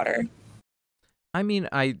tap water. I mean,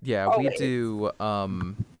 we Always. do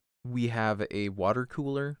we have a water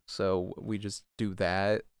cooler, so we just do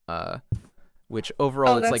that. Which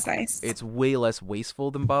overall Oh, it's like that's nice. it's way less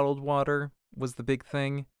wasteful than bottled water was the big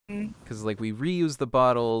thing. Mm. Cuz like we reuse the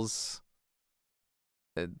bottles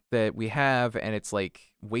that we have, and it's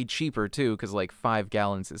like way cheaper too, cuz like 5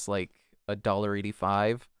 gallons is like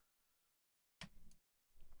 $1.85.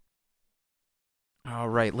 All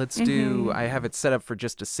right, let's do. I have it set up for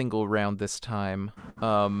just a single round this time.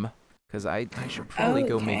 Because I should probably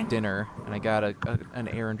go Okay. make dinner, and I got an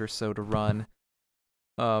errand or so to run.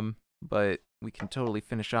 But we can totally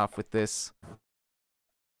finish off with this.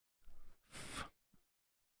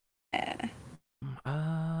 Yeah.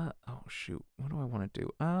 Oh shoot, what do I want to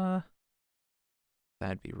do?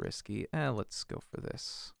 That'd be risky. Let's go for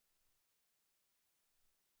this.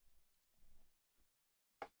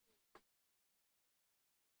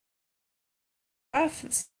 Rough.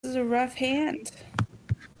 This is a rough hand.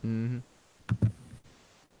 Mm-hmm.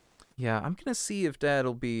 Yeah, I'm gonna see if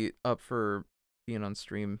Dad'll be up for being on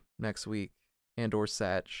stream next week, and or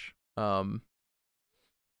Satch.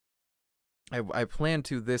 I planned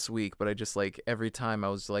to this week, but I just like every time I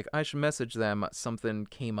was like I should message them, something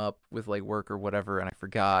came up with like work or whatever, and I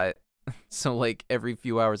forgot. So like every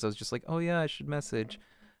few hours I was just like, oh yeah, I should message.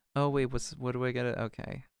 Oh wait, what do I get?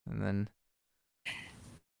 Okay, and then.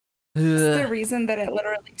 That's the reason that it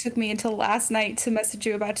literally took me until last night to message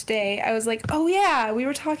you about today. I was like, oh yeah, we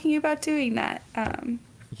were talking about doing that.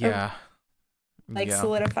 Yeah. Like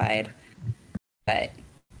solidified. But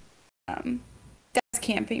Dad's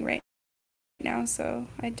camping right now, so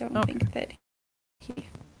I don't think that he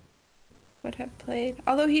would have played.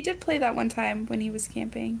 Although he did play that one time when he was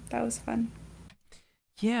camping. That was fun.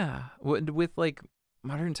 Yeah, with like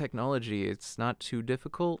modern technology, it's not too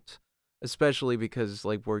difficult, especially because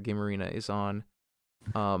like Board Game Arena is on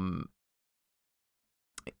mobile.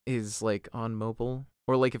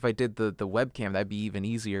 Or like if I did the webcam, that'd be even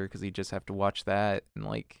easier because you just have to watch that and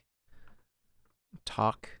like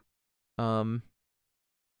talk. But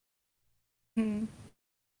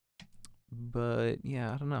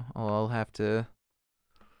yeah, I don't know. I'll have to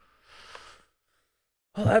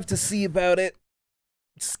see about it.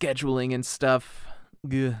 Scheduling and stuff.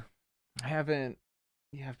 Ugh. I've been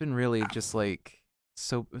really just like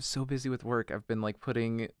so busy with work. I've been like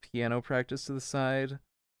putting piano practice to the side.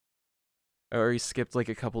 I already skipped like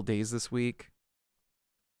a couple days this week.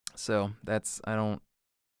 So that's I don't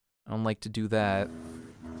like to do that.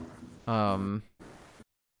 And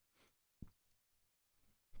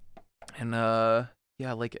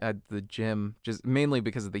yeah, like at the gym, just mainly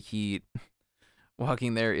because of the heat.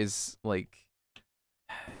 Walking there is like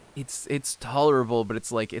it's tolerable, but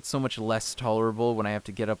it's like it's so much less tolerable when I have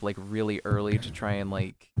to get up like really early to try and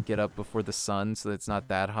like get up before the sun so that it's not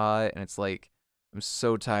that hot, and it's like I'm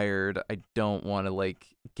so tired. I don't want to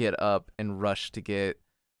like get up and rush to get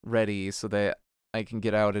ready so that I can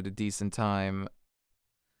get out at a decent time.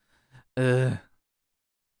 Ugh.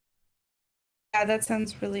 Yeah, that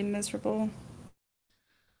sounds really miserable.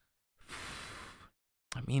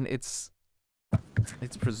 I mean, it's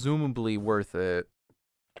presumably worth it.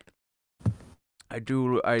 I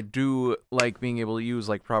do like being able to use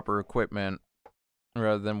like proper equipment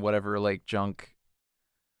rather than whatever like junk.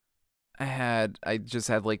 I just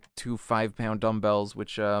had like 2 5-pound dumbbells,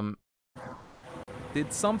 which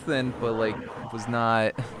did something, but like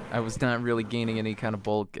I was not really gaining any kind of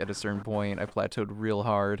bulk at a certain point. I plateaued real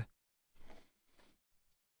hard.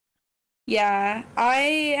 Yeah,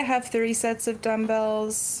 I have 3 sets of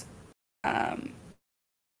dumbbells.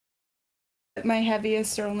 My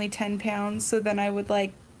heaviest are only 10 pounds, so then I would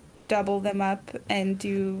like double them up and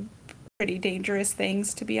do pretty dangerous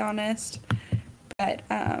things, to be honest. But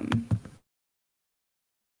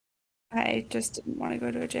I just didn't want to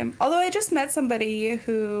go to a gym. Although I just met somebody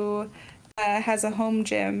who has a home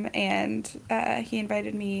gym, and he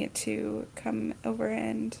invited me to come over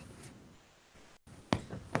and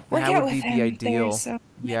work That out would with be him the ideal. there, so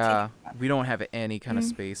Yeah, we don't have any kind of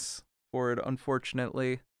space for it,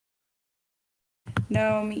 unfortunately.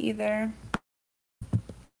 No, me either.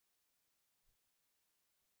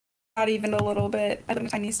 Not even a little bit. I have a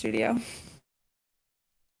tiny studio.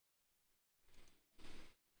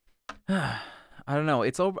 I don't know.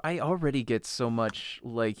 I already get so much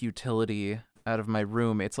like utility out of my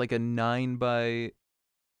room. It's like a 9 by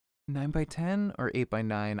 10 or 8 by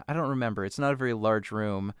 9. I don't remember. It's not a very large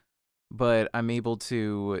room, but I'm able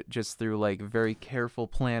to, just through like very careful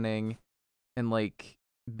planning and like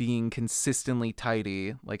being consistently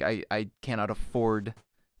tidy, like I cannot afford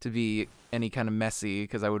to be any kind of messy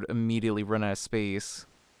because I would immediately run out of space.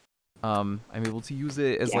 I'm able to use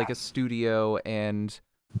it as Yeah. like a studio and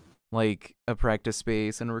like a practice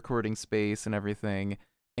space and a recording space and everything,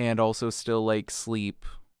 and also still like sleep,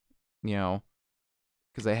 you know,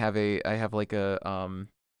 because I have like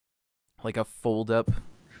a fold up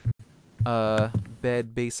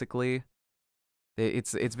bed basically.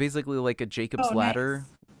 It's basically like a Jacob's Oh, ladder,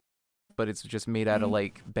 nice. but it's just made out of Mm,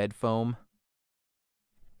 like bed foam.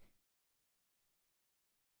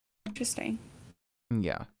 interesting.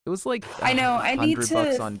 Yeah, it was like I know. I need $100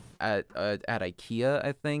 to. on at IKEA,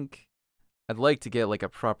 I think. I'd like to get like a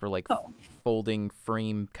proper like Oh, folding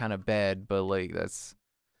frame kind of bed, but like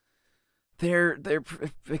they're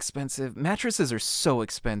expensive. Mattresses are so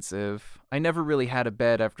expensive. I never really had a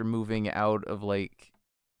bed after moving out of like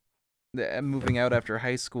moving out after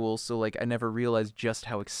high school, so like I never realized just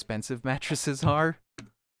how expensive mattresses are.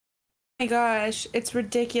 my gosh, it's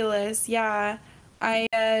ridiculous. Yeah,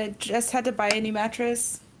 I just had to buy a new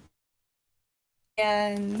mattress,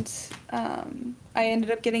 and I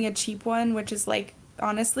ended up getting a cheap one, which is like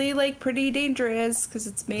honestly like pretty dangerous because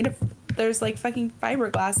it's made of there's like fucking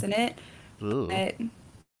fiberglass in it. Ugh. But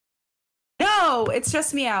no, it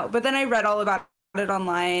stressed me out. But then I read all about it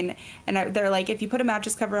online, and they're like, if you put a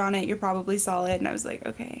mattress cover on it, you're probably solid. And I was like,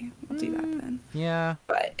 okay, I'll do that then. Yeah.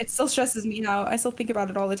 But it still stresses me out. I still think about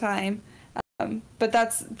it all the time. But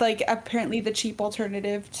that's like apparently the cheap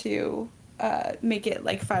alternative to make it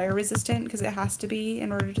like fire resistant because it has to be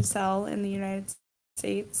in order to sell in the United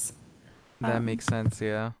States. That Um, makes sense,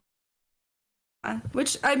 yeah.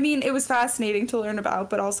 which I mean, it was fascinating to learn about,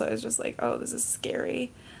 but also it's just like, oh, this is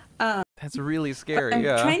scary. That's really But scary, I'm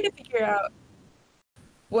yeah. trying to figure out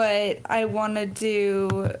what I want to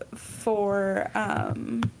do for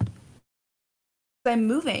I'm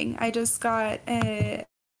moving. I just got a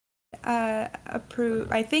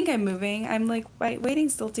approved. I think I'm moving. I'm like waiting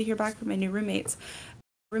still to hear back from my new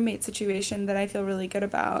roommate situation that I feel really good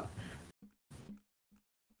about.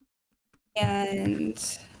 And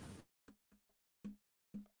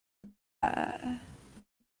uh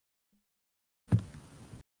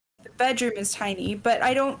the bedroom is tiny, but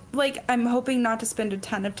I don't like I'm hoping not to spend a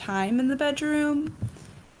ton of time in the bedroom.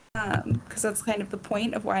 Because that's kind of the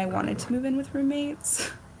point of why I wanted to move in with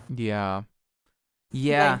roommates. Yeah.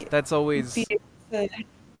 Yeah, Like that's be always able to,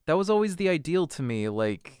 that was always the ideal to me,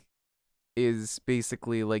 like is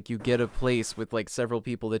basically like you get a place with like several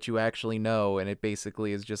people that you actually know, and it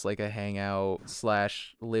basically is just like a hangout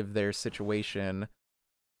slash live there situation.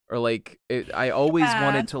 Or like I always yeah.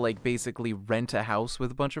 wanted to like basically rent a house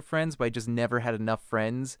with a bunch of friends, but I just never had enough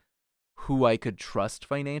friends who I could trust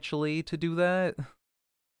financially to do that.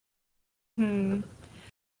 Hmm.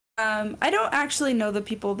 I don't actually know the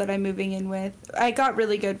people that I'm moving in with. I got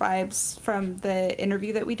really good vibes from the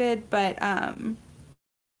interview that we did, but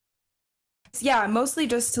yeah, mostly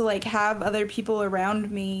just to like have other people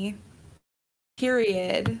around me,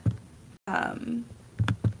 period. Um,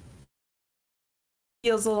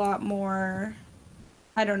 feels a lot more,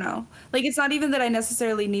 I don't know. Like it's not even that I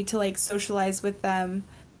necessarily need to like socialize with them,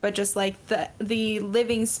 but just like the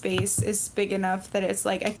living space is big enough that it's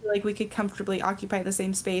like I feel like we could comfortably occupy the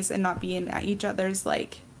same space and not be in each other's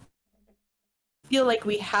like feel like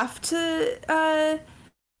we have to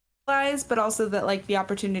lies, but also that like the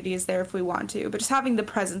opportunity is there if we want to. But just having the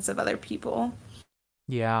presence of other people.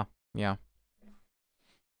 Yeah, yeah.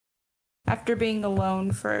 After being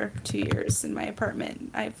alone for 2 years in my apartment,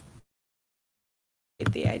 I've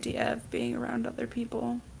liked the idea of being around other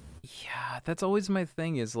people. Yeah, that's always my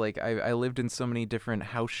thing is like I lived in so many different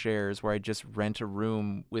house shares where I just rent a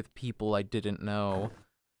room with people I didn't know.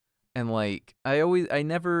 And like I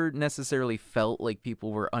never necessarily felt like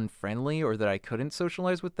people were unfriendly or that I couldn't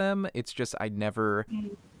socialize with them. It's just I never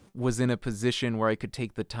Mm, was in a position where I could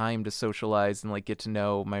take the time to socialize and like get to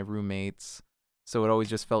know my roommates. So it always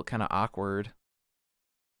just felt kind of awkward.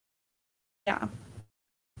 yeah.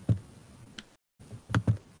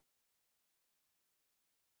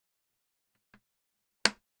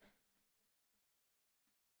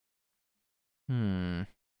 Hmm.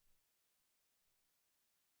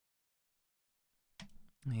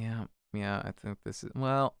 Yeah. Yeah, I think this is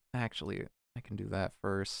well, actually, I can do that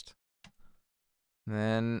first.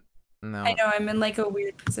 Then I no, know I'm in like a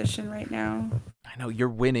weird position right now. I know you're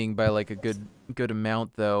winning by like a good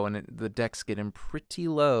amount though, and the deck's getting pretty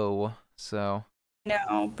low. So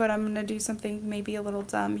No, but I'm gonna do something maybe a little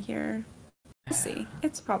dumb here. We'll see.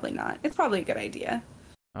 It's probably not. It's probably a good idea.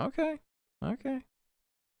 okay, okay.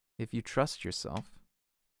 if you trust yourself.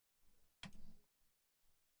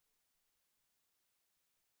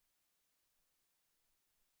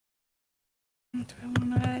 Do I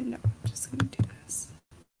wanna? No, I'm just gonna do this.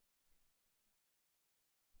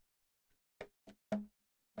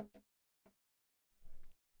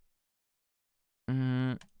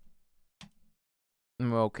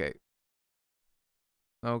 Okay.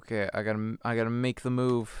 Okay, I gotta make the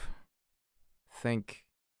move. Think,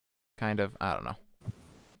 kind of. I don't know.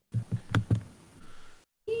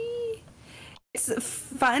 It's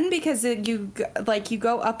fun because you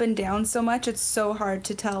go up and down so much. It's so hard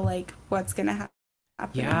to tell like what's gonna happen.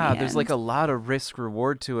 Yeah, there's like a lot of risk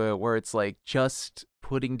reward to it where it's like just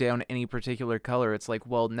putting down any particular color. It's like,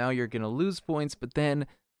 well, now you're gonna lose points, but then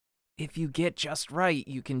if you get just right,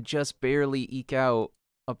 you can just barely eke out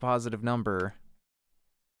a positive number.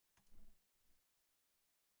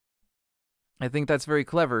 I think that's very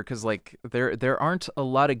clever because like there aren't a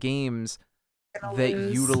lot of games that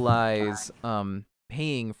utilize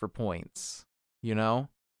paying for points, you know?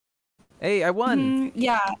 Hey, I won.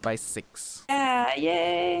 Yeah. By 6. Yeah,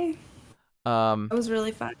 yay. It was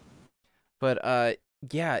really fun. But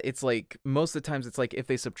yeah, it's like most of the times it's like if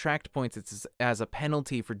they subtract points it's as a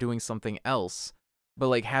penalty for doing something else. But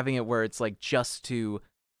like having it where it's like just to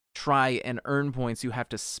try and earn points you have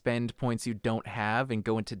to spend points you don't have and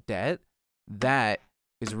go into debt. That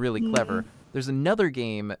is really clever. There's another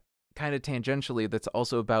game kind of tangentially that's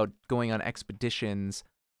also about going on expeditions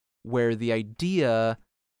where the idea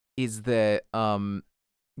is that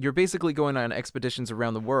you're basically going on expeditions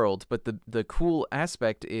around the world, but the cool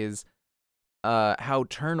aspect is how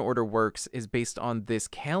turn order works is based on this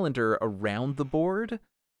calendar around the board,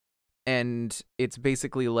 and it's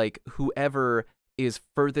basically like whoever is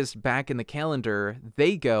furthest back in the calendar,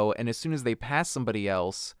 they go, and as soon as they pass somebody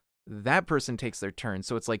else, that person takes their turn.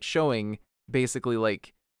 So it's like showing basically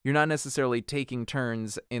like you're not necessarily taking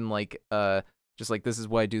turns in like just like this is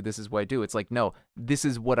what I do, this is what I do. It's like, no, this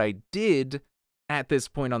is what I did at this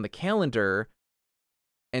point on the calendar.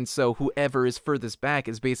 And so whoever is furthest back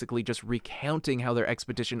is basically just recounting how their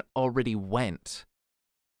expedition already went.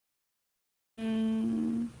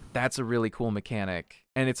 That's a really cool mechanic.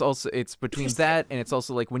 And it's between that and it's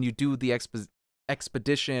also like when you do the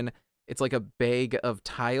expedition, it's like a bag of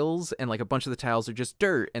tiles, and like a bunch of the tiles are just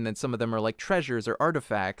dirt, and then some of them are like treasures or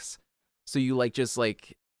artifacts. So you like just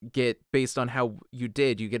like get, based on how you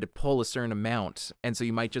did, you get to pull a certain amount, and so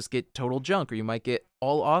you might just get total junk or you might get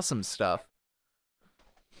all awesome stuff.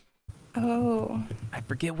 Oh, I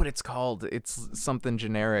forget what it's called. It's something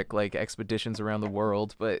generic like expeditions around the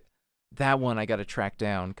world, but that one I gotta track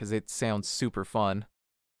down because it sounds super fun.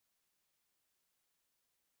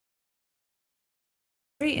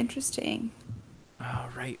 very interesting. All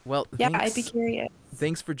right. Well, yeah, thanks. I'd be curious.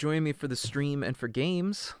 Thanks for joining me for the stream and for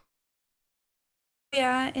games.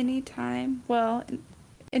 Yeah, anytime. Well,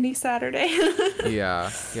 any Saturday.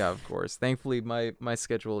 yeah, of course. Thankfully, my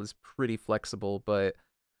schedule is pretty flexible, but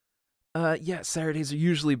yeah, Saturdays are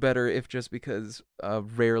usually better, if just because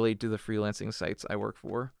rarely do the freelancing sites I work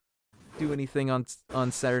for do anything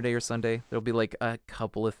on Saturday or Sunday. There'll be like a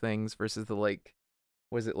couple of things versus the like,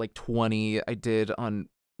 was it like 20 I did on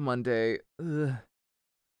Monday? Ugh.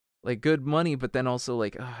 Like good money, but then also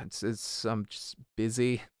like it's I'm just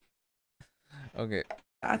busy. Okay.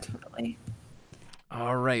 Yeah, totally.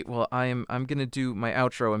 All right. Well, I'm gonna do my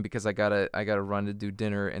outro, and because I gotta run to do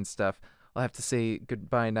dinner and stuff, I'll have to say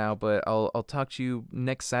goodbye now. But I'll talk to you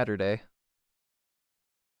next Saturday.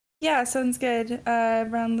 Yeah, sounds good.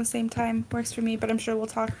 Around the same time works for me, but I'm sure we'll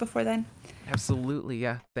talk before then. Absolutely.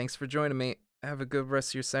 Yeah. Thanks for joining me. Have a good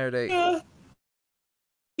rest of your Saturday. Yeah.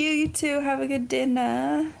 You too. Have a good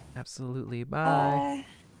dinner. Absolutely. Bye.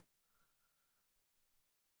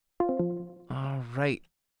 All right.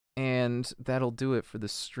 And that'll do it for the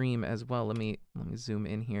stream as well. Let me zoom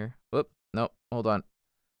in here. Whoop. No, hold on.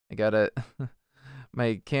 I gotta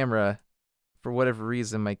my camera, for whatever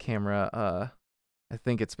reason, my camera I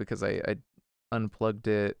think it's because I unplugged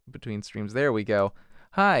it between streams. There we go.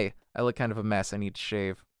 Hi. I look kind of a mess. I need to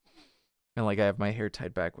shave. And like I have my hair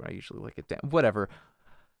tied back when I usually like it down. Whatever.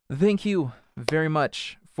 Thank you very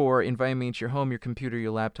much for inviting me into your home, your computer,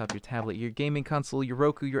 your laptop, your tablet, your gaming console, your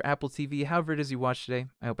Roku, your Apple TV, however it is you watch today.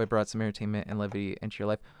 I hope I brought some entertainment and levity into your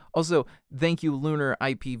life. Also, thank you, Lunar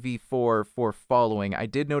IPv4, for following. I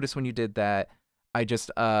did notice when you did that. I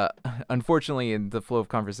just, unfortunately, in the flow of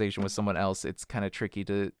conversation with someone else, it's kind of tricky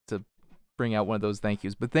to bring out one of those thank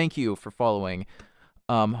yous. But thank you for following.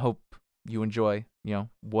 Hope you enjoy,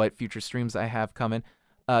 what future streams I have coming.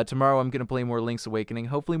 Tomorrow I'm gonna play more Link's Awakening.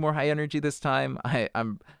 Hopefully more high energy this time.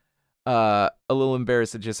 a little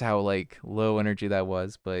embarrassed at just how like low energy that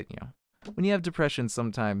was, but you know, when you have depression,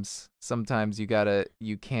 sometimes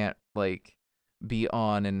you can't like be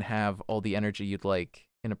on and have all the energy you'd like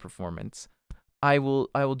in a performance. I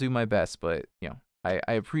will do my best, but you know,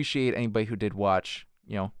 I appreciate anybody who did watch,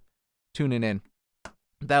 you know, tuning in.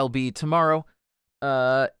 That'll be tomorrow.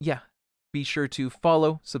 Yeah. Be sure to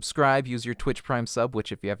follow, subscribe, use your Twitch Prime sub,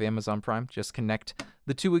 which if you have Amazon Prime, just connect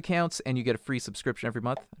the 2 accounts and you get a free subscription every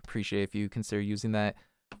month. Appreciate if you consider using that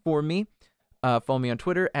for me. Follow me on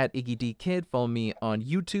Twitter at IggyDKid. Follow me on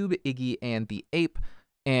YouTube, Iggy and the Ape.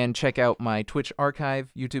 And check out my Twitch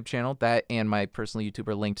Archive YouTube channel. That and my personal YouTube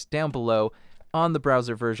are linked down below. On the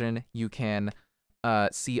browser version, you can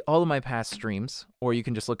see all of my past streams, or you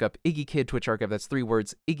can just look up IggyKid Twitch Archive. That's 3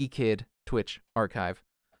 words, IggyKid Twitch Archive.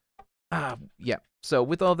 Yeah. So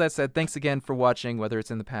with all of that said, thanks again for watching, whether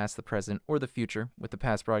it's in the past, the present, or the future, with the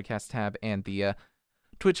past broadcast tab and the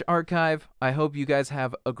Twitch archive. I hope you guys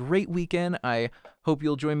have a great weekend. I hope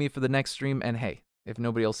you'll join me for the next stream. And hey, if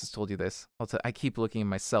nobody else has told you this, I keep looking at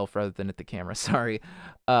myself rather than at the camera. Sorry.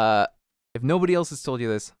 If nobody else has told you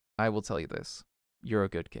this, I will tell you this. You're a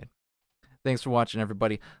good kid. Thanks for watching,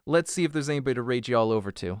 everybody. Let's see if there's anybody to rage you all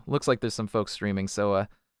over to. Looks like there's some folks streaming, so I'm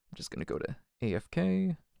just gonna go to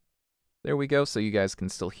AFK. There we go, so you guys can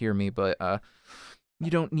still hear me, but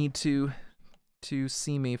you don't need to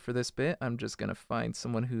see me for this bit. I'm just gonna find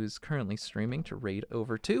someone who's currently streaming to raid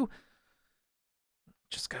over to.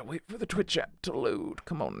 Just gotta wait for the Twitch app to load.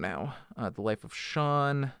 Come on now. The Life of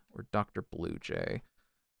Sean or Dr. Blue Jay.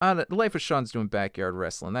 The Life of Sean's doing backyard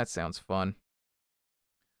wrestling. That sounds fun.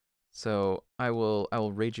 So I will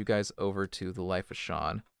raid you guys over to The Life of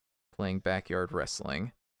Sean playing backyard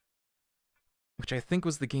wrestling, which I think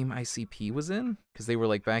was the game ICP was in, because they were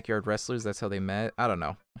like backyard wrestlers. That's how they met. I don't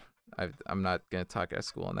know. I'm not gonna talk out of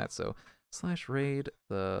school on that. So /raid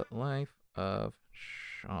The Life of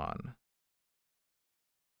Sean.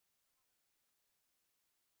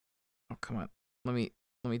 Oh, come on. Let me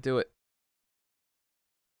do it.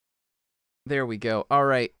 There we go. All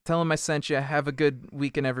right. Tell him I sent you. Have a good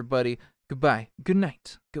weekend, everybody. Goodbye. Good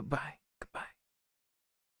night. Goodbye.